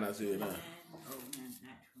 29, I said. Okay.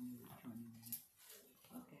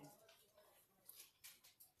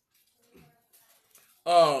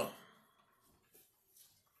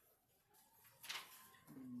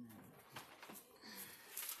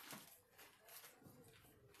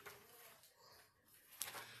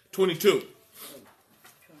 22.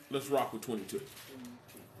 Let's rock with 22.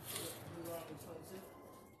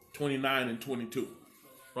 29 and 22.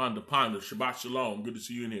 Rhonda Ponder, Shabbat Shalom. Good to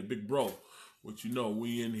see you in here. Big bro. What you know,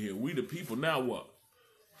 we in here. We the people. Now what?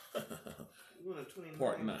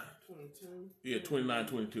 Part 9. 22. Yeah, 29,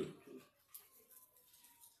 22.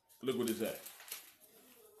 Look what it's at.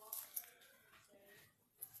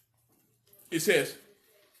 It says,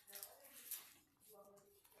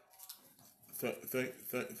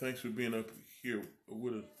 thanks for being up here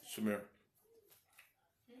with us, Shamir.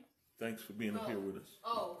 Thanks for being up here with us.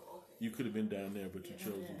 Oh, okay. You could have been down there, but you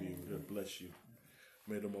chose to be here. Bless you.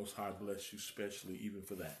 May the Most High bless you, especially even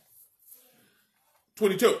for that.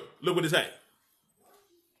 22. Look what it's at.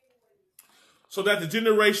 So that the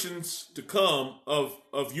generations to come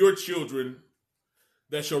of your children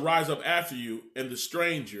that shall rise up after you, and the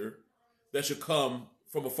stranger that shall come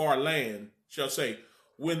from a far land shall say,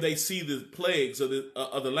 when they see the plagues of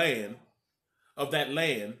the land, of that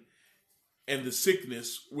land, and the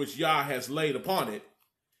sickness which Yah has laid upon it,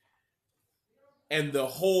 and the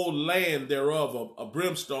whole land thereof a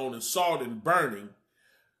brimstone and salt and burning,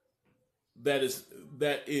 that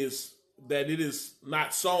it is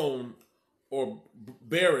not sown or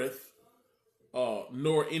beareth,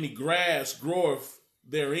 nor any grass groweth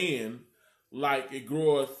therein, like it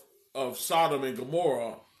groweth of Sodom and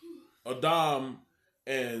Gomorrah, Adam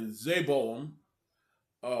and Zeboim,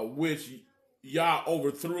 which Yah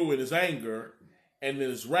overthrew in his anger and in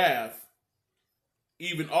his wrath.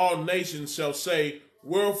 Even all nations shall say,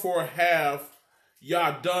 wherefore have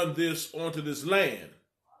Yah done this unto this land?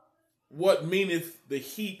 What meaneth the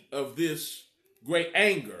heat of this great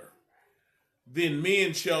anger? Then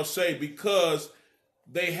men shall say, because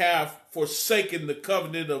they have forsaken the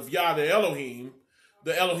covenant of Yah the Elohim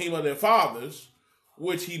of their fathers,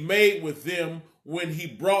 which he made with them when he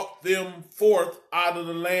brought them forth out of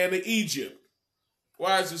the land of Egypt.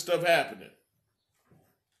 Why is this stuff happening?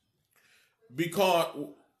 Because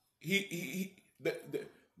the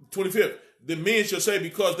 25th, the men shall say,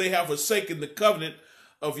 because they have forsaken the covenant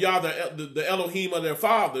of Yah the Elohim of their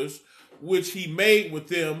fathers, which he made with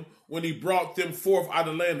them when he brought them forth out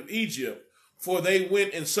of the land of Egypt. For they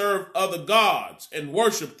went and served other gods and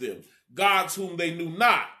worshipped them, gods whom they knew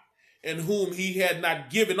not, and whom he had not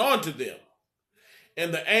given unto them.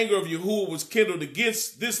 And the anger of Yahuwah was kindled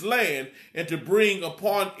against this land, and to bring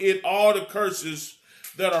upon it all the curses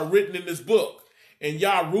that are written in this book. And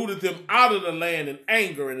Yah rooted them out of the land in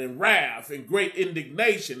anger and in wrath and great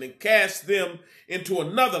indignation, and cast them into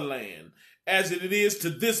another land, as it is to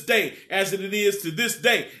this day, as it is to this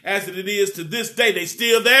day, as it is to this day. They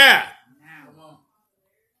still there.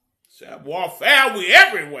 Warfare, we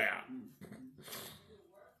everywhere.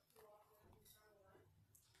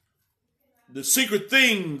 The secret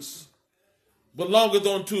things belongeth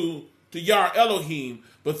unto Yah Elohim,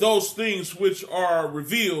 but those things which are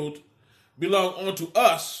revealed belong unto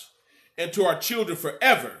us and to our children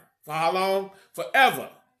forever. For how long? Forever.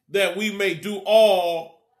 That we may do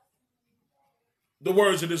all the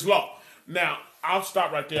words of this law. Now, I'll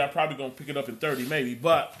stop right there. I'm probably going to pick it up in 30 maybe,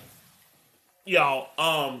 but y'all,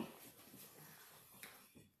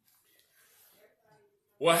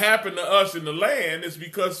 what happened to us in the land is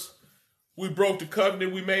because we broke the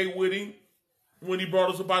covenant we made with him when he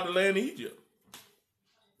brought us up out of the land of Egypt.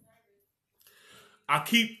 I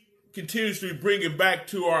keep continuously bringing back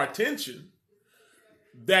to our attention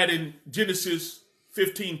that in Genesis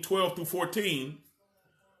 15, 12 through 14,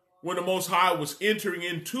 when the Most High was entering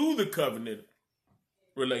into the covenant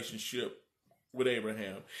relationship with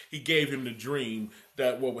Abraham, he gave him the dream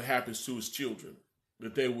that what would happen to his children,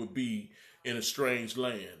 that they would be in a strange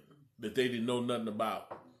land that they didn't know nothing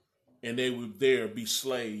about, and they would there be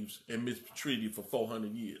slaves and mistreated for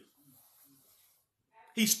 400 years.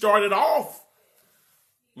 He started off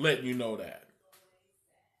letting you know that.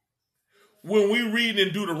 When we read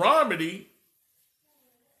in Deuteronomy,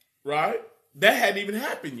 right, that hadn't even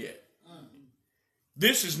happened yet.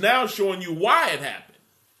 This is now showing you why it happened.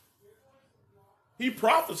 He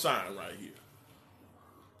prophesying right here.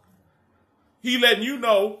 He letting you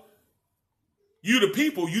know, you the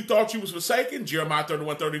people, you thought you was forsaken, Jeremiah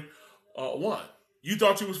 31:31. You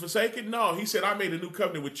thought you was forsaken? No, he said, I made a new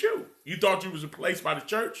covenant with you. You thought you was replaced by the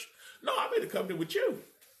church? No, I made a covenant with you.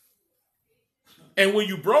 And when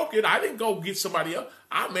you broke it, I didn't go get somebody else.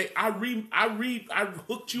 I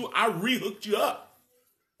hooked you, I rehooked you up.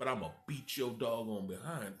 But I'm going to beat your doggone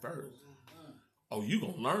behind first. Oh, you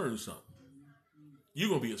going to learn something. You're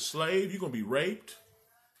going to be a slave. You're going to be raped.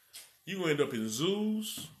 You're going to end up in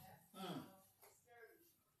zoos.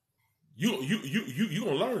 You're going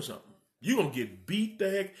to learn something. You're going to get beat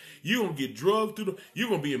the heck. You're going to get drugged through you're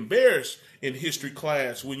going to be embarrassed in history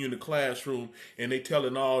class when you're in the classroom and they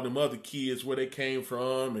telling all them other kids where they came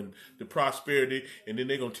from and the prosperity. And then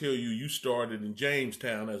they're going to tell you started in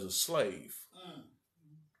Jamestown as a slave.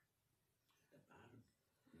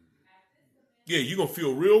 Yeah, you're going to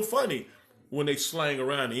feel real funny when they slang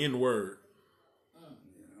around the N-word.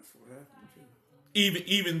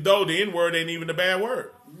 Even though the N-word ain't even a bad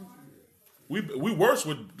word. We worse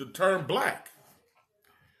with the term black.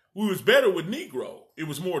 We was better with Negro. It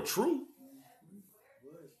was more true.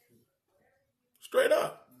 Straight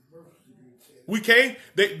up. When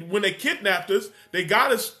they kidnapped us, they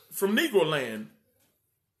got us from Negro land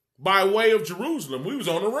by way of Jerusalem. We was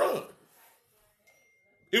on the run.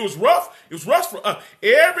 It was rough. It was rough for us.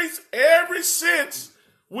 Ever since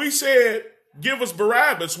we said, give us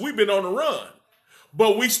Barabbas, we've been on the run.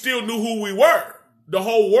 But we still knew who we were. The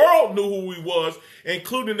whole world knew who we was,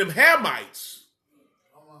 including them Hamites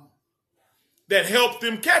that helped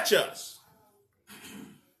them catch us.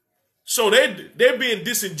 So they're being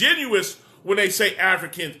disingenuous when they say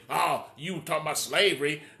Africans, oh, you talking about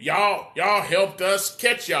slavery, y'all helped us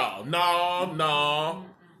catch y'all. No.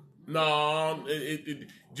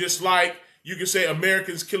 Just like you can say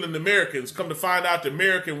Americans killing Americans. Come to find out the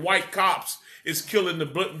American white cops is killing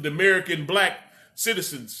the American black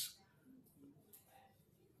citizens.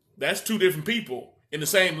 That's two different people in the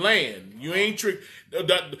same land. You ain't trick.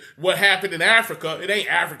 What happened in Africa, it ain't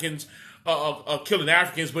Africans killing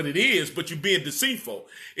Africans, but it is. But you're being deceitful.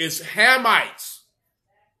 It's Hamites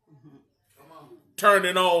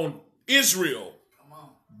turning on Israel,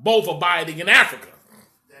 both abiding in Africa.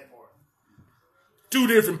 Two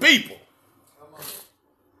different people.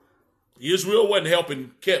 Israel wasn't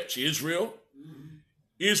helping catch Israel.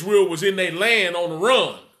 Israel was in their land on the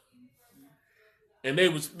run. And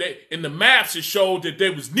in the maps it showed that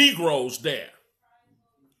there was Negroes there,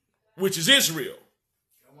 which is Israel.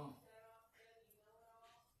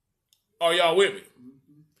 Are y'all with me?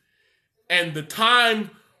 And the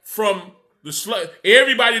time from the slave,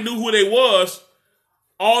 everybody knew who they was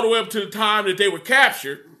all the way up to the time that they were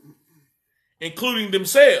captured, including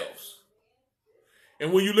themselves.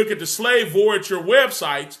 And when you look at the slave voyager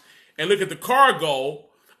websites and look at the cargo,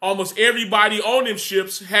 almost everybody on them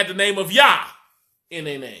ships had the name of Yah in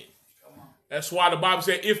their name. That's why the Bible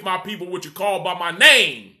said, if my people which are called by my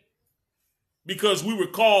name, because we were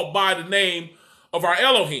called by the name of our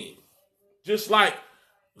Elohim. Just like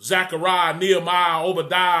Zechariah, Nehemiah,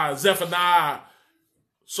 Obadiah, Zephaniah,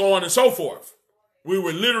 so on and so forth. We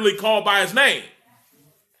were literally called by his name.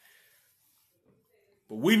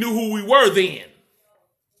 But we knew who we were then.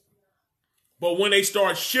 But when they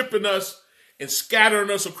started shipping us and scattering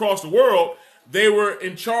us across the world, they were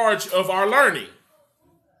in charge of our learning.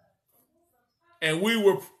 And we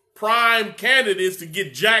were prime candidates to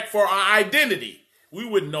get jacked for our identity. We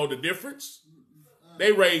wouldn't know the difference.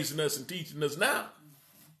 They raising us and teaching us now.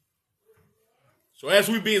 So as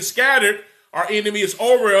we're being scattered, our enemy is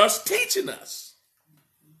over us, teaching us,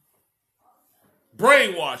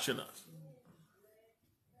 brainwashing us.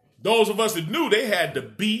 Those of us that knew, they had to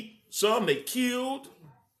beat some, they killed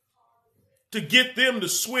to get them to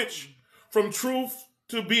switch from truth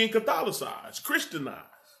to being Catholicized, Christianized.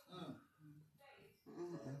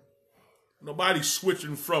 Nobody's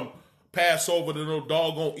switching from Passover to no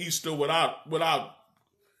doggone Easter without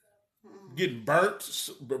getting burnt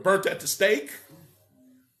at the stake.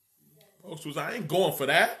 Folks was, I ain't going for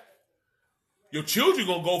that. Your children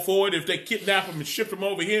gonna go for it if they kidnap them and ship them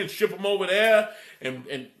over here and ship them over there.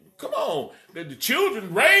 And come on, the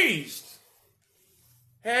children raised.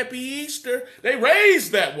 Happy Easter. They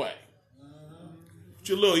raised that way. Put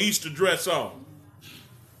your little Easter dress on.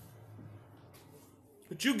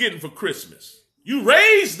 What you getting for Christmas? You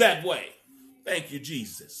raised that way. Thank you,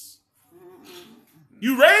 Jesus.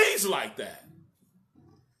 You raised like that.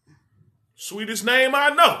 Sweetest name I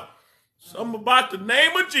know. Something about the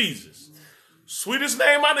name of Jesus. Sweetest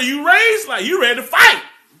name I know. You raised like you ready to fight.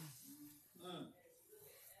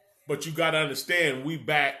 But you got to understand, we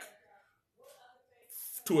back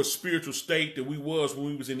to a spiritual state that we was when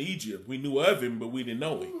we was in Egypt. We knew of him, but we didn't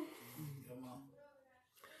know him.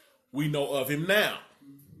 We know of him now.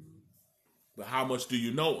 But how much do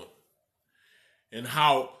you know him? And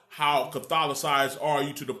how Catholicized are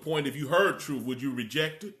you to the point if you heard truth, would you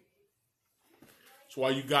reject it? That's why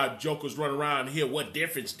you got jokers running around here. What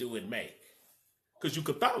difference do it make? Because you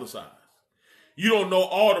Catholicized. You don't know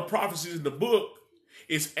all the prophecies in the book.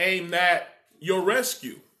 It's aimed at your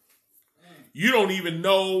rescue. You don't even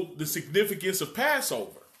know the significance of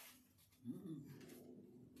Passover.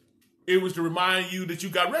 It was to remind you that you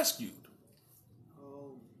got rescued.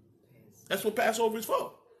 That's what Passover is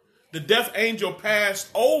for. The death angel passed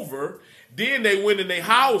over. Then they went in their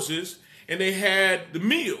houses and they had the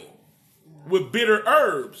meal with bitter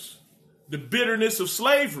herbs, the bitterness of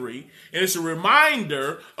slavery. And it's a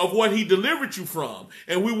reminder of what he delivered you from.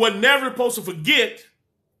 And we were never supposed to forget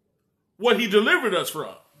what he delivered us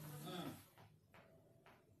from.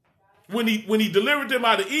 When he delivered them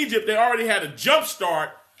out of Egypt, they already had a jump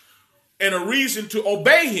start and a reason to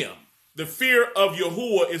obey him. The fear of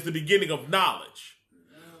Yahuwah is the beginning of knowledge.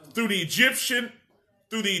 Through the Egyptian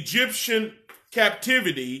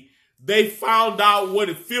captivity, they found out what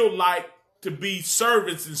it felt like to be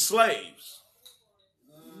servants and slaves.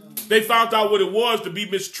 They found out what it was to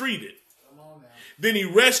be mistreated. Then he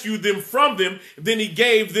rescued them from them. Then he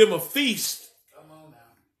gave them a feast,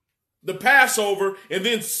 the Passover, and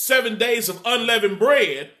then 7 days of unleavened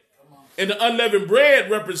bread. And the unleavened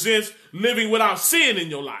bread represents living without sin in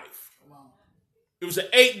your life. It was an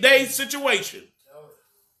 8-day situation.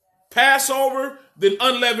 Passover, then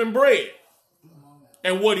unleavened bread.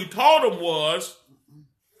 And what he taught them was,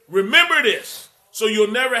 Remember this so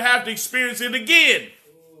you'll never have to experience it again.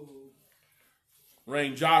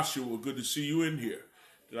 Rain Joshua, good to see you in here.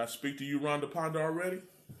 Did I speak to you, Rhonda Ponda, already?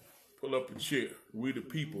 Pull up a chair. We the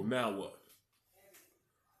people. Now what?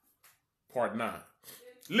 Part 9.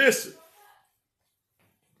 Listen.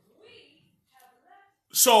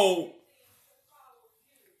 So,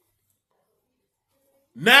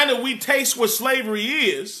 now that we taste what slavery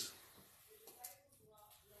is,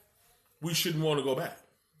 we shouldn't want to go back.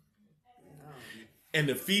 And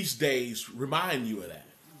the feast days remind you of that.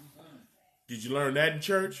 Did you learn that in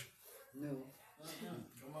church? No.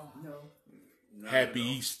 No. Happy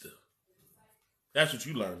Easter. That's what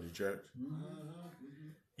you learned in church.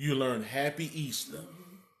 You learn Happy Easter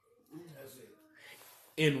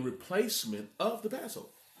in replacement of the Passover.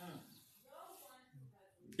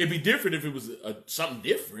 It'd be different if it was something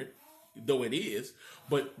different, though it is.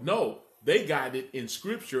 But no, they got it in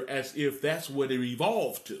Scripture as if that's what it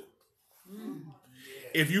evolved to.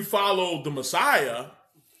 If you followed the Messiah,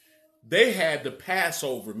 they had the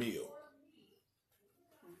Passover meal.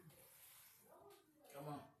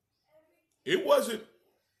 It wasn't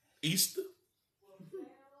Easter,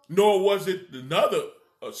 nor was it another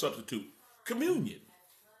substitute, communion.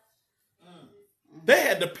 They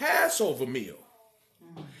had the Passover meal.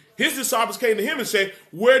 His disciples came to him and said,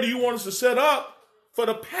 where do you want us to set up for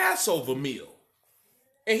the Passover meal?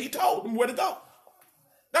 And he told them where to go.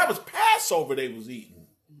 That was Passover they was eating,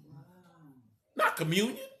 not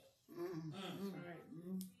communion.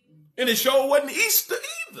 And it sure wasn't Easter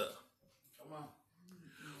either.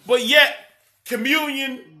 But yet,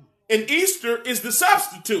 communion and Easter is the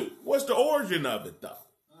substitute. What's the origin of it, though?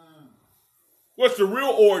 What's the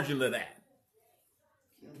real origin of that?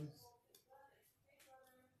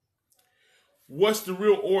 What's the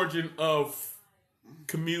real origin of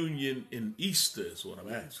communion and Easter is what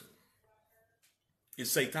I'm asking.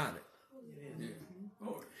 It's satanic.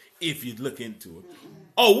 If you look into it.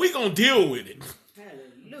 Oh, we're going to deal with it.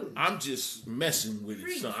 I'm just messing with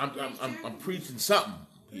it. So I'm preaching something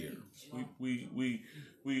here. We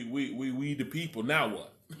the people. Now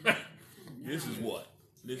what? This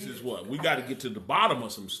is what. We got to get to the bottom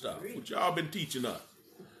of some stuff. What y'all been teaching us?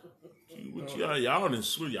 What y'all done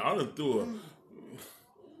threw a...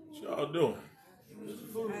 What y'all doing?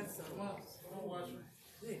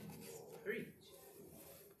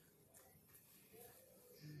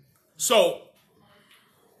 So,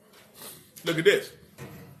 look at this.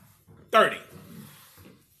 30.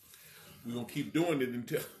 We're going to keep doing it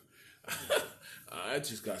until... I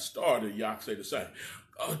just got started. Y'all say the same.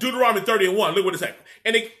 Deuteronomy 30:1. Look what it says.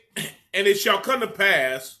 And it shall come to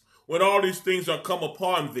pass, when all these things are come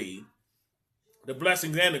upon thee, the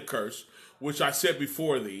blessings and the curse, which I set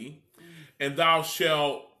before thee, and thou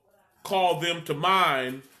shalt call them to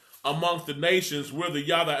mind amongst the nations where the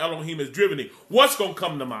Yahweh Elohim has driven thee. What's going to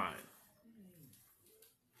come to mind?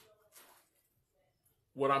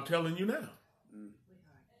 What I'm telling you now.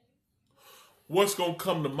 What's going to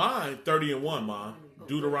come to mind? 30:1, Mom.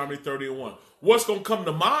 Deuteronomy 30:1. What's going to come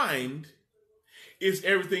to mind is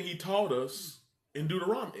everything he taught us in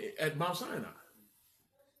Deuteronomy at Mount Sinai.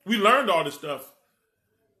 We learned all this stuff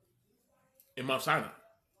in Mount Sinai.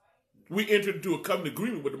 We entered into a covenant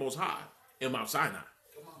agreement with the Most High in Mount Sinai.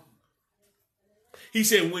 He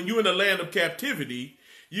said, when you're in the land of captivity,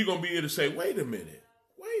 you're going to be able to say, wait a minute.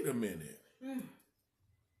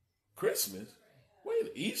 Christmas?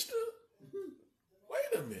 Easter?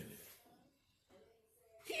 Wait a minute.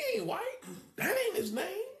 He ain't white. That ain't his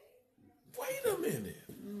name. Wait a minute.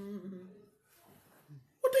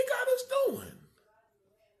 What they got us doing?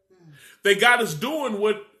 They got us doing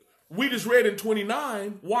what we just read in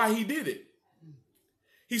 29, why he did it.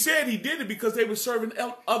 He said he did it because they were serving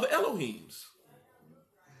other Elohims.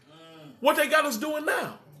 What they got us doing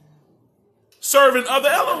now? Serving other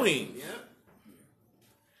Elohim.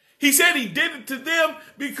 He said he did it to them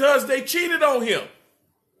because they cheated on him.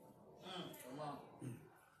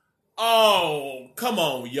 Oh, come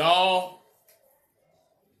on, y'all.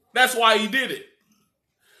 That's why he did it.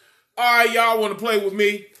 All right, y'all want to play with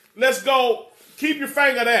me? Let's go. Keep your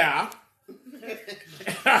finger there.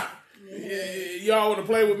 Y'all want to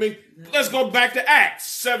play with me? Let's go back to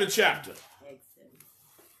Acts 7th chapter.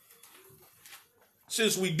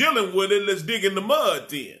 Since we dealing with it, let's dig in the mud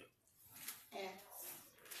then.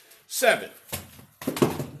 7.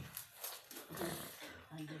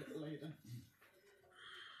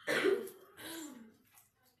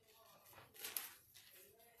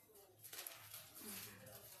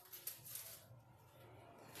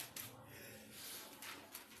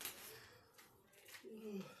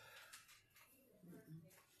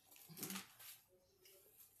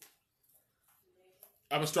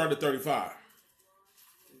 I'm going to start at 35.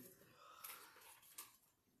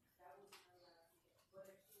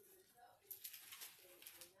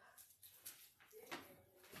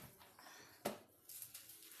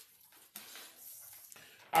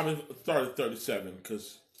 I'm going to start at 37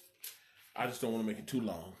 because I just don't want to make it too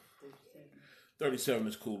long. 37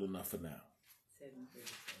 is cool enough for now.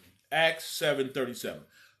 Acts 7:37.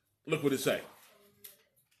 Look what it say.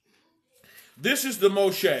 This is the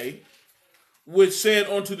Moshe which said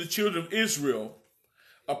unto the children of Israel,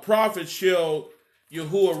 a prophet shall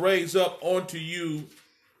Yahuwah raise up unto you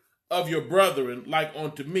of your brethren like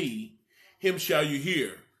unto me, him shall you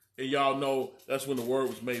hear. And y'all know that's when the word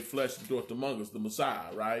was made flesh and dwelt among us, the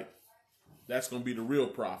Messiah, right? That's going to be the real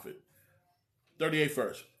prophet. 38th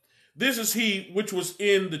verse. This is he which was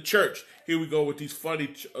in the church. Here we go with these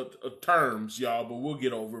funny terms, y'all, but we'll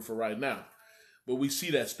get over it for right now. But we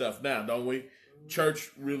see that stuff now, don't we? Church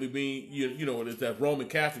really mean, you know, it's that Roman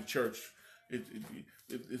Catholic Church.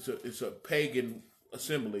 It's a pagan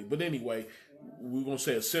assembly. But anyway, we're going to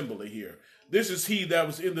say assembly here. This is he that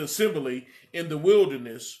was in the assembly in the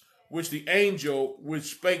wilderness, which the angel which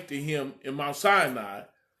spake to him in Mount Sinai,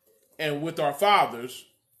 and with our fathers,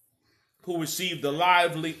 who received the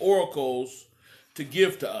lively oracles to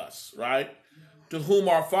give to us, right? To whom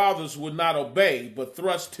our fathers would not obey, but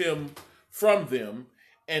thrust him from them,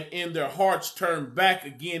 and in their hearts turned back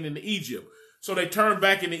again into Egypt. So they turned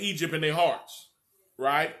back into Egypt in their hearts,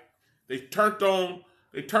 right? They turned on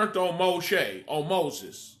Moshe, on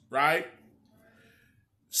Moses, right?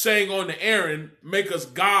 Saying unto Aaron, make us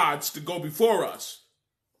gods to go before us.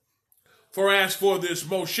 For as for this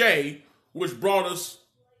Moshe, which brought us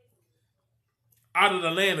out of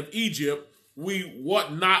the land of Egypt, we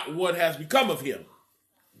wot not what has become of him.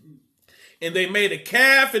 And they made a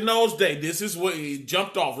calf in those days. This is what he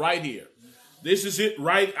jumped off right here. This is it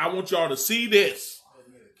right. I want y'all to see this.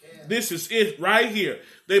 This is it right here.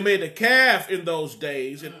 They made a calf in those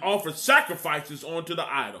days and offered sacrifices unto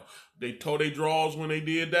the idol. They tore their draws when they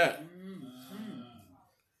did that.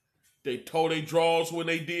 They tore their draws when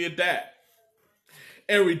they did that.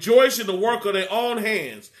 And rejoiced in the work of their own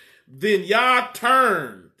hands. Then Yah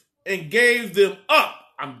turned and gave them up.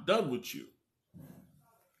 I'm done with you.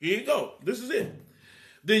 Here you go. This is it.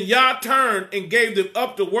 Then Yah turned and gave them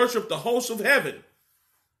up to worship the hosts of heaven.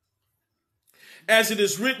 As it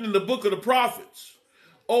is written in the book of the prophets,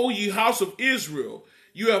 O ye house of Israel,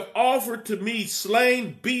 you have offered to me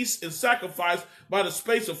slain beasts and sacrifice by the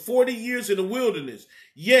space of 40 years in the wilderness.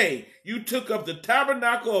 Yea, you took up the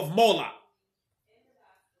tabernacle of Moloch.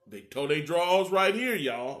 They tore their draws right here,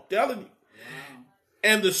 y'all. Telling you. Wow.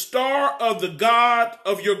 And the star of the God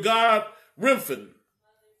of your God, Remphan,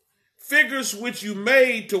 figures which you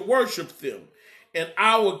made to worship them, and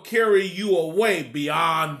I will carry you away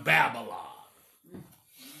beyond Babylon.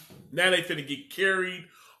 Now they finna get carried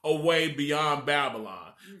away beyond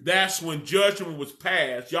Babylon. That's when judgment was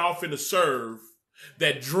passed. Y'all finna serve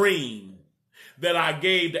that dream that I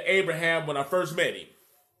gave to Abraham when I first met him.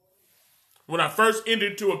 When I first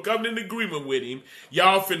entered into a covenant agreement with him,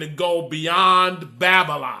 y'all finna go beyond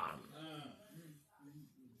Babylon.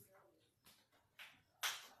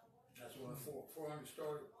 That's when 400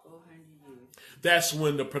 started. 400 years. That's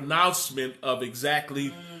when the pronouncement of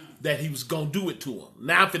exactly that he was going to do it to him.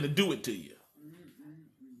 Now I'm finna do it to you.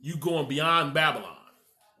 You going beyond Babylon.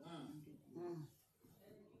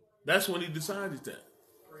 That's when he decided that.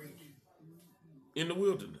 In the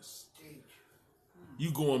wilderness.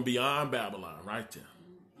 You going beyond Babylon right there.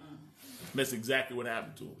 That's exactly what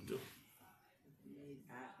happened to him too.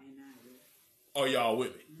 Are y'all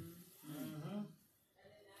with me?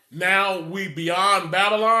 Now we beyond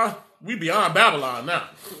Babylon. We beyond Babylon now.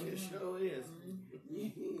 It sure is.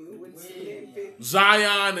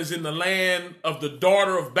 Zion is in the land of the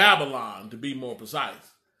daughter of Babylon, to be more precise.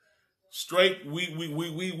 Straight, we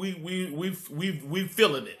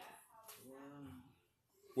feeling it.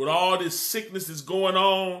 With all this sickness that's going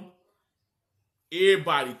on,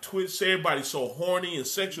 everybody twists, everybody's so horny and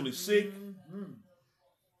sexually sick.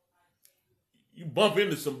 You bump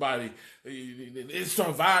into somebody, it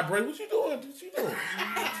start vibrating. What you doing? What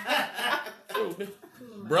you doing?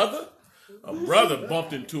 Brother? A brother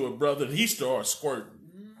bumped into a brother and he started squirting.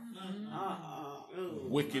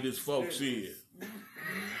 Wicked as folks is.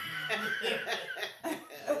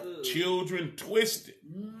 Children twisted.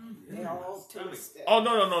 They all twisted. Oh,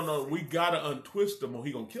 no. We got to untwist them or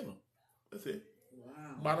he going to kill them. That's it.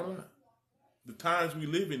 Wow. Bottom line. The times we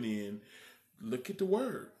living in, look at the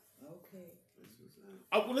word. Okay.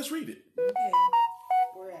 Well, let's read it. Okay.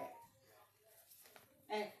 Where at?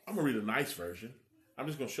 I'm going to read a nice version. I'm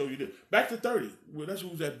just going to show you this. Back to 30. Well, that's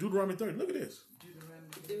what was at Deuteronomy 30. Look at this. Deuteronomy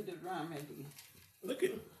Deuteronomy. Look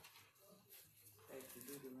at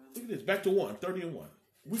this. Back to 1, 30 and 1.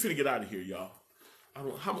 We finna get out of here, y'all. I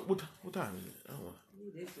don't. What time is it? I don't want.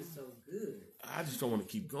 This is so good. I just don't want to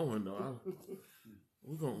keep going though.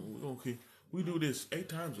 We're gonna keep. We do this 8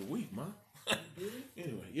 times a week, ma.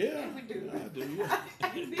 Anyway, yeah, We do. I do. Yeah,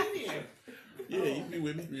 You been here. yeah, you be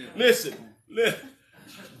with me. Listen.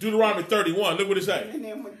 Deuteronomy 31. Look what it say. And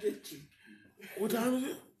then we'll get you. What time is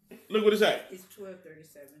it? Look what it say. It's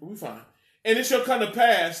 12:37. We fine. And it shall come to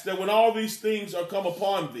pass that when all these things are come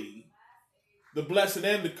upon thee, the blessing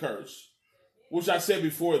and the curse, which I said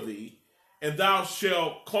before thee, and thou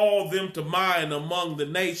shalt call them to mind among the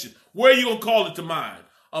nations. Where are you going to call it to mind?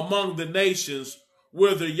 Among the nations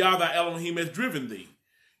whither Yah thy Elohim has driven thee.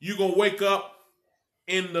 You're going to wake up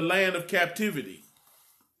in the land of captivity,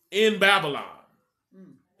 in Babylon.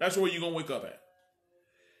 That's where you're going to wake up at.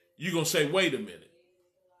 You're going to say, wait a minute.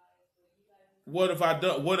 What have I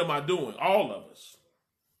done? What am I doing? All of us.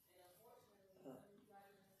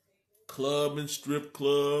 Clubbing, strip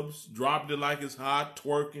clubs, dropping it like it's hot,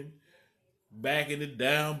 twerking, backing it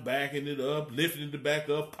down, backing it up, lifting it back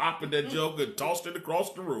up, popping that joker, and tossed it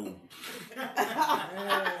across the room.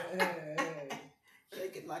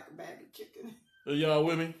 Shake it like a bag of chicken. Are y'all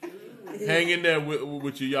with me? Hang in there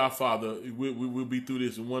with your Yah Father. We'll be through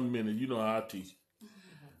this in 1 minute. You know how I teach.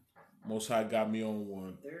 Most High got me on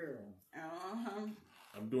one.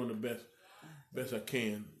 I'm doing the best I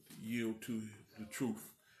can to yield to the truth.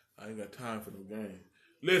 I ain't got time for no game.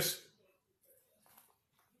 Listen.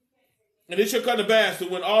 And it shall come to pass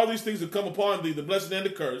that when all these things have come upon thee, the blessing and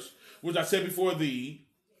the curse, which I said before thee,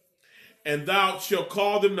 and thou shalt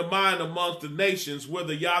call them to mind amongst the nations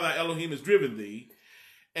whither Yah thy Elohim has driven thee,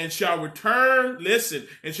 and shall return, listen,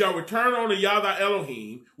 and shall return unto Yah thy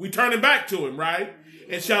Elohim. We turning back to him, right?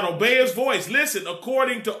 And shall obey his voice. Listen,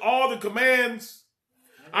 according to all the commands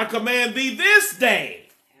I command thee this day.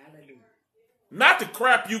 Hallelujah. Not the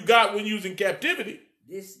crap you got when you was in captivity.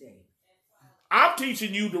 This day. I'm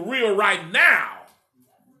teaching you the real right now.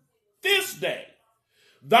 This day.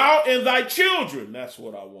 Thou and thy children. That's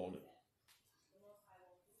what I wanted.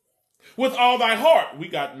 With all thy heart.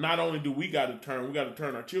 Not only do we got to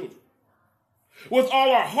turn our children. With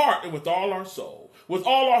all our heart and with all our soul. With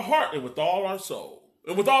all our heart and with all our soul.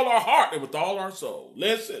 And with all our heart and with all our soul.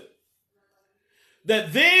 Listen.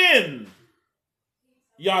 That then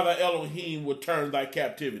Yah thy Elohim will turn thy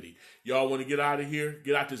captivity. Y'all want to get out of here?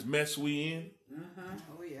 Get out this mess we in?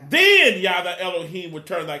 Oh, yeah. Then Yah thy Elohim will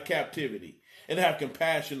turn thy captivity and have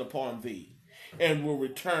compassion upon thee, and will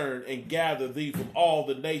return and gather thee from all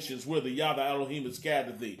the nations whither Yah thy Elohim has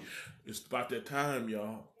scattered thee. It's about that time,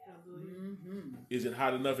 y'all. Is it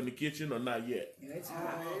hot enough in the kitchen or not yet? Yeah, it's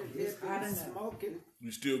hot. It's hot enough. smoking.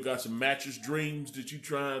 You still got some mattress dreams that you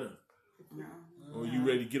trying to, No. or you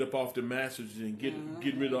ready to get up off the mattress and get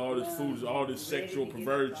rid of all this food, all this sexual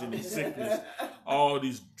perversion and sickness, all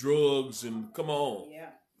these drugs, and come on. Yeah.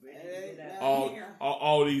 Ready to get out.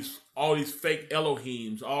 all these fake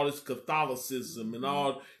Elohims, all this Catholicism, and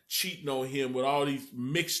all cheating on him with all these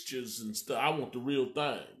mixtures and stuff. I want the real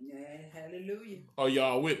thing. Yeah, hallelujah. Are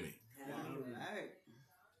y'all with me? Hallelujah. Right.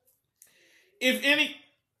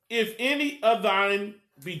 If any of thine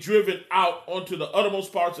be driven out onto the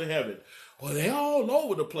uttermost parts of heaven, well, they all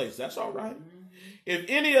over the place. That's all right. If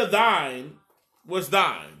any of thine was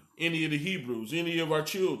thine, any of the Hebrews, any of our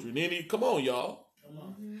children, come on, y'all.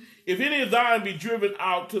 If any of thine be driven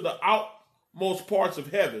out to the outmost parts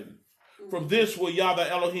of heaven, from this will Yah thy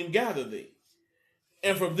Elohim gather thee,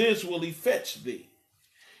 and from this will he fetch thee.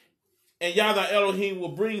 And Yah thy Elohim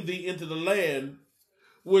will bring thee into the land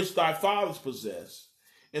which thy fathers possessed,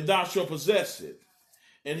 and thou shalt possess it.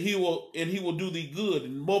 And he will do thee good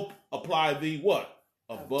and multiply thee what?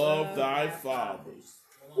 Above thy fathers.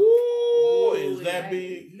 Ooh, is that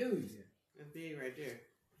big? Hallelujah. That's big right there.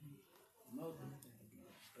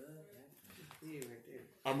 Big right there.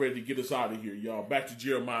 I'm ready to get us out of here, y'all. Back to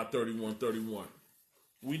Jeremiah 31:31.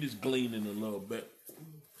 We just gleaning a little bit.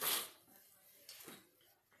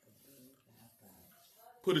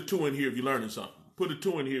 Put a 2 in here if you're learning something. Put a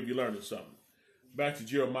 2 in here if you're learning something. Back to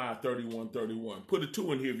Jeremiah 31:31. Put a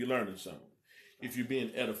 2 in here if you're learning something. If you're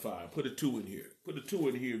being edified, put a 2 in here. Put a 2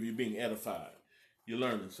 in here if you're being edified. You're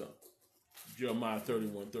learning something. Jeremiah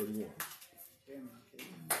 31:31.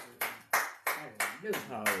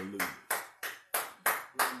 Hallelujah.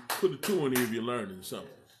 Put a 2 in here if you're learning something.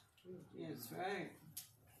 That's right.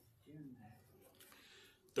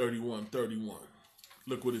 31:31.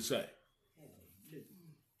 Look what it say.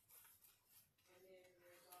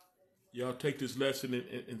 Y'all take this lesson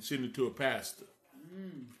and send it to a pastor.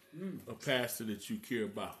 A pastor that you care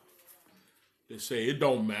about. They say it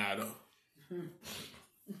don't matter. As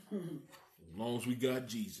long as we got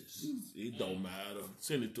Jesus, it don't matter.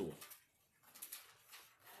 Send it to them.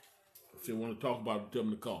 If they want to talk about it, tell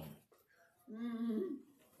them to call me.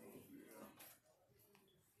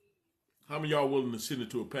 How many of y'all willing to send it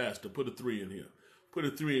to a pastor? Put a 3 in here. Put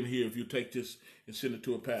a 3 in here if you take this and send it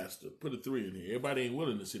to a pastor. Put a 3 in here. Everybody ain't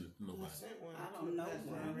willing to send it to nobody. I don't know.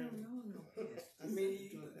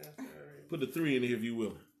 Put a 3 in here if you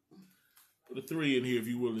willing. Put a 3 in here if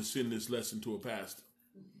you willing to send this lesson to a pastor.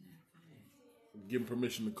 Give him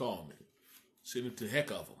permission to call me. Send it to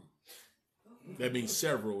heck of them. That means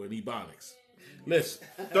several in Ebonics. Listen,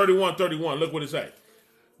 31:31. Look what it says.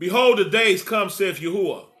 Behold, the days come, saith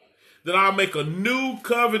Yahuwah, that I'll make a new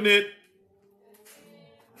covenant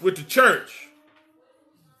with the church.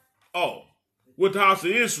 With the house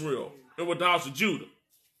of Israel and with the house of Judah.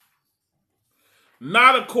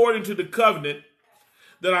 Not according to the covenant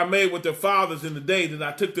that I made with their fathers in the day that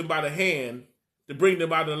I took them by the hand to bring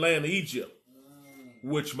them out of the land of Egypt,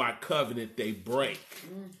 which my covenant they break.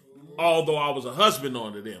 Although I was a husband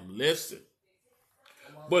unto them. Listen.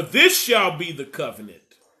 But this shall be the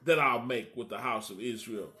covenant that I'll make with the house of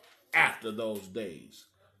Israel after those days,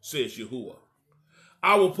 says Yahuwah.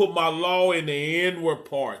 I will put my law in the inward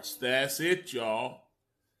parts. That's it, y'all.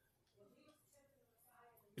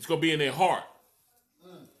 It's going to be in their heart.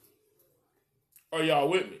 Are y'all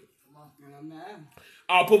with me? Amen.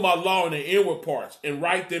 I'll put my law in the inward parts and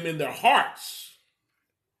write them in their hearts.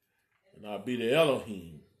 And I'll be the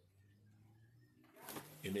Elohim.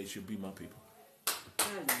 And they should be my people.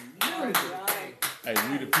 Hey,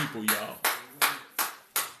 we the people, y'all.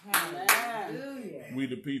 We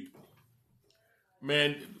the people.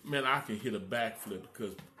 Man, I can hit a backflip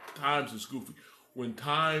because times is goofy. When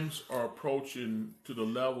times are approaching to the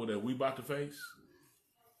level that we about to face,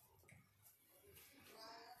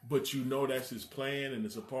 but you know that's his plan and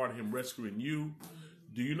it's a part of him rescuing you,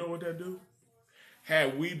 do you know what that do?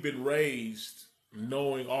 Had we been raised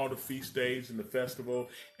knowing all the feast days and the festival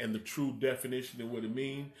and the true definition of what it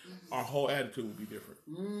means, our whole attitude would be different.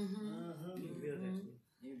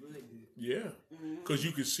 Yeah, because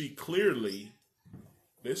you can see clearly,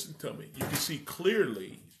 listen to me, you can see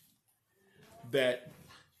clearly that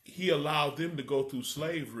he allowed them to go through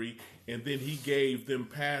slavery and then he gave them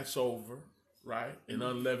Passover, right, and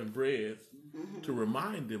unleavened bread to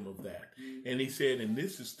remind them of that. And he said, and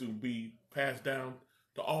this is to be passed down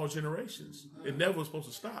to all generations. It never was supposed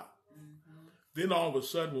to stop. Then all of a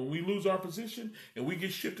sudden, when we lose our position and we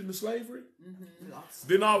get shipped into slavery,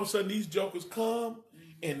 then all of a sudden these jokers come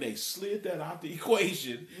and they slid that out the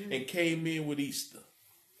equation and came in with Easter.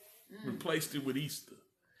 Replaced it with Easter.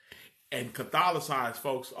 And Catholicized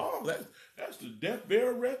folks, that's the death,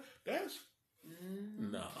 burial, rest. That's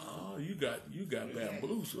no, you got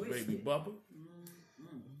bamboozled, baby Bubba.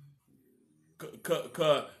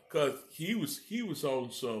 Cause he was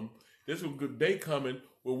on some. There's a good day coming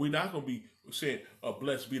where we're not gonna be saying,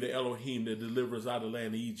 "Blessed be the Elohim that delivers out of the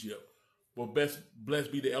land of Egypt," but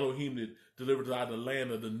blessed be the Elohim that delivers out of the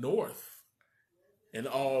land of the north and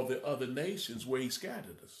all the other nations where He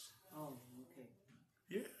scattered us. Oh, okay.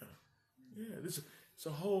 Yeah. It's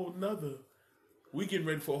a whole nother. We getting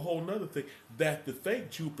ready for a whole nother thing that the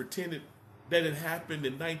fake Jew pretended that it happened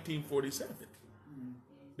in 1947.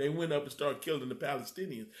 They went up and started killing the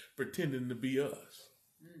Palestinians, pretending to be us.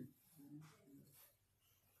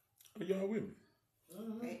 Are y'all with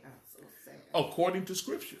me? According to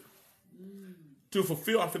Scripture. To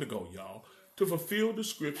fulfill, I'm finna go, y'all. To fulfill the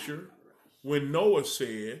Scripture, when Noah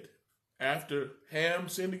said, after Ham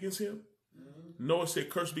sinned against him, Noah said,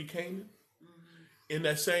 "Cursed be Canaan." In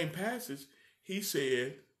that same passage, he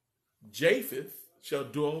said, Japheth shall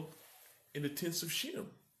dwell in the tents of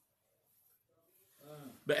Shem.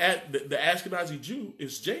 The Ashkenazi Jew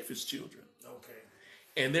is Japheth's children. Okay.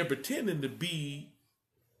 And they're pretending to be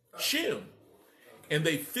Shem. And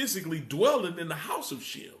they physically dwelling in the house of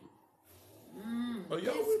Shem. Are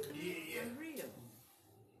y'all with me?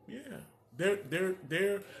 Yeah.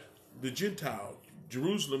 They're the Gentile.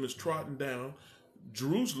 Jerusalem is trodden down.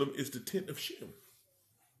 Jerusalem is the tent of Shem.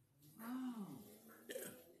 Yeah.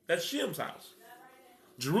 That's Shem's house.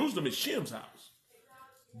 Jerusalem is Shem's house.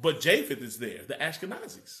 But Japheth is there, the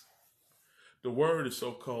Ashkenazis. The word is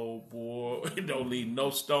so cold, boy, it don't leave no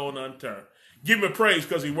stone unturned. Give him a praise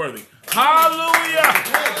because he's worthy. Hallelujah!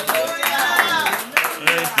 Hallelujah!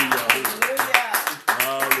 Thank you, y'all.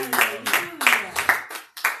 Hallelujah.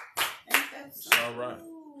 It's all right.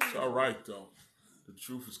 It's all right, though. The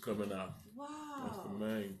truth is coming out. Wow. That's the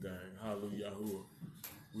main thing. Hallelujah.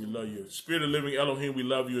 We love you. Spirit of living Elohim, we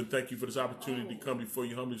love you and thank you for this opportunity to come before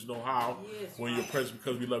you humbly to know how. When you're present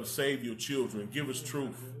because we love to save your children. Give us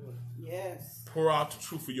truth. Yes. Pour out the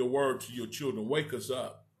truth of your word to your children. Wake us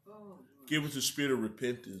up. Give us the spirit of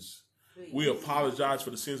repentance. We apologize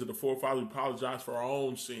for the sins of the forefathers. We apologize for our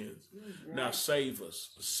own sins. Now save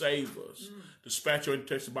us. Save us. Dispatch your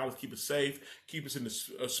intercession bodies. Keep us safe. Keep us in the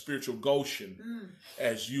spiritual Goshen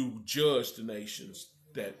as you judge the nations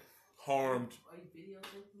that harmed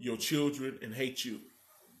your children and hate you.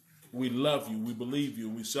 We love you. We believe you.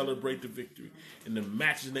 We celebrate the victory. In the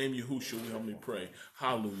matchless name of Yahushua, we humbly pray.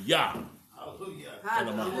 Hallelujah. Hallelujah.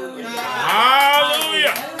 Hallelujah.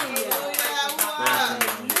 Hallelujah.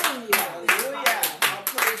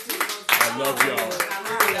 I love y'all.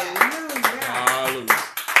 Hallelujah.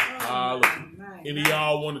 Hallelujah. Any of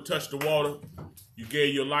y'all want to touch the water? You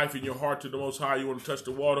gave your life and your heart to the Most High. You want to touch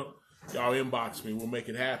the water? Y'all inbox me. We'll make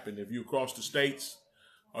it happen. If you across the states,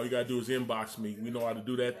 all you got to do is inbox me. We know how to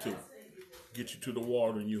do that too. Get you to the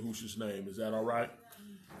water in Yahushua's name. Is that all right?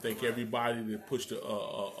 Thank everybody that pushed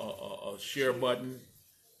the share button.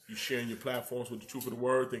 You sharing your platforms with the truth of the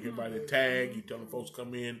word. Thank everybody that tag. You telling folks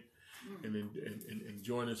come in and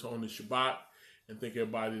join us on the Shabbat. And thank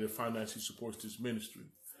everybody that financially supports this ministry.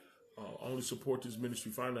 Only support this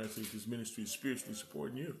ministry financially if this ministry is spiritually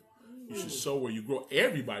supporting you. You should sow where you grow.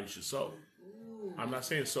 Everybody should sow. I'm not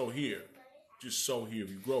saying sow here. Just sow here.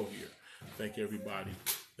 You grow here. Thank everybody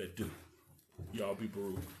that do. Y'all be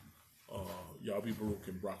Baruch. Y'all be Baruch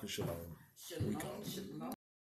and Barak Shalom. We come.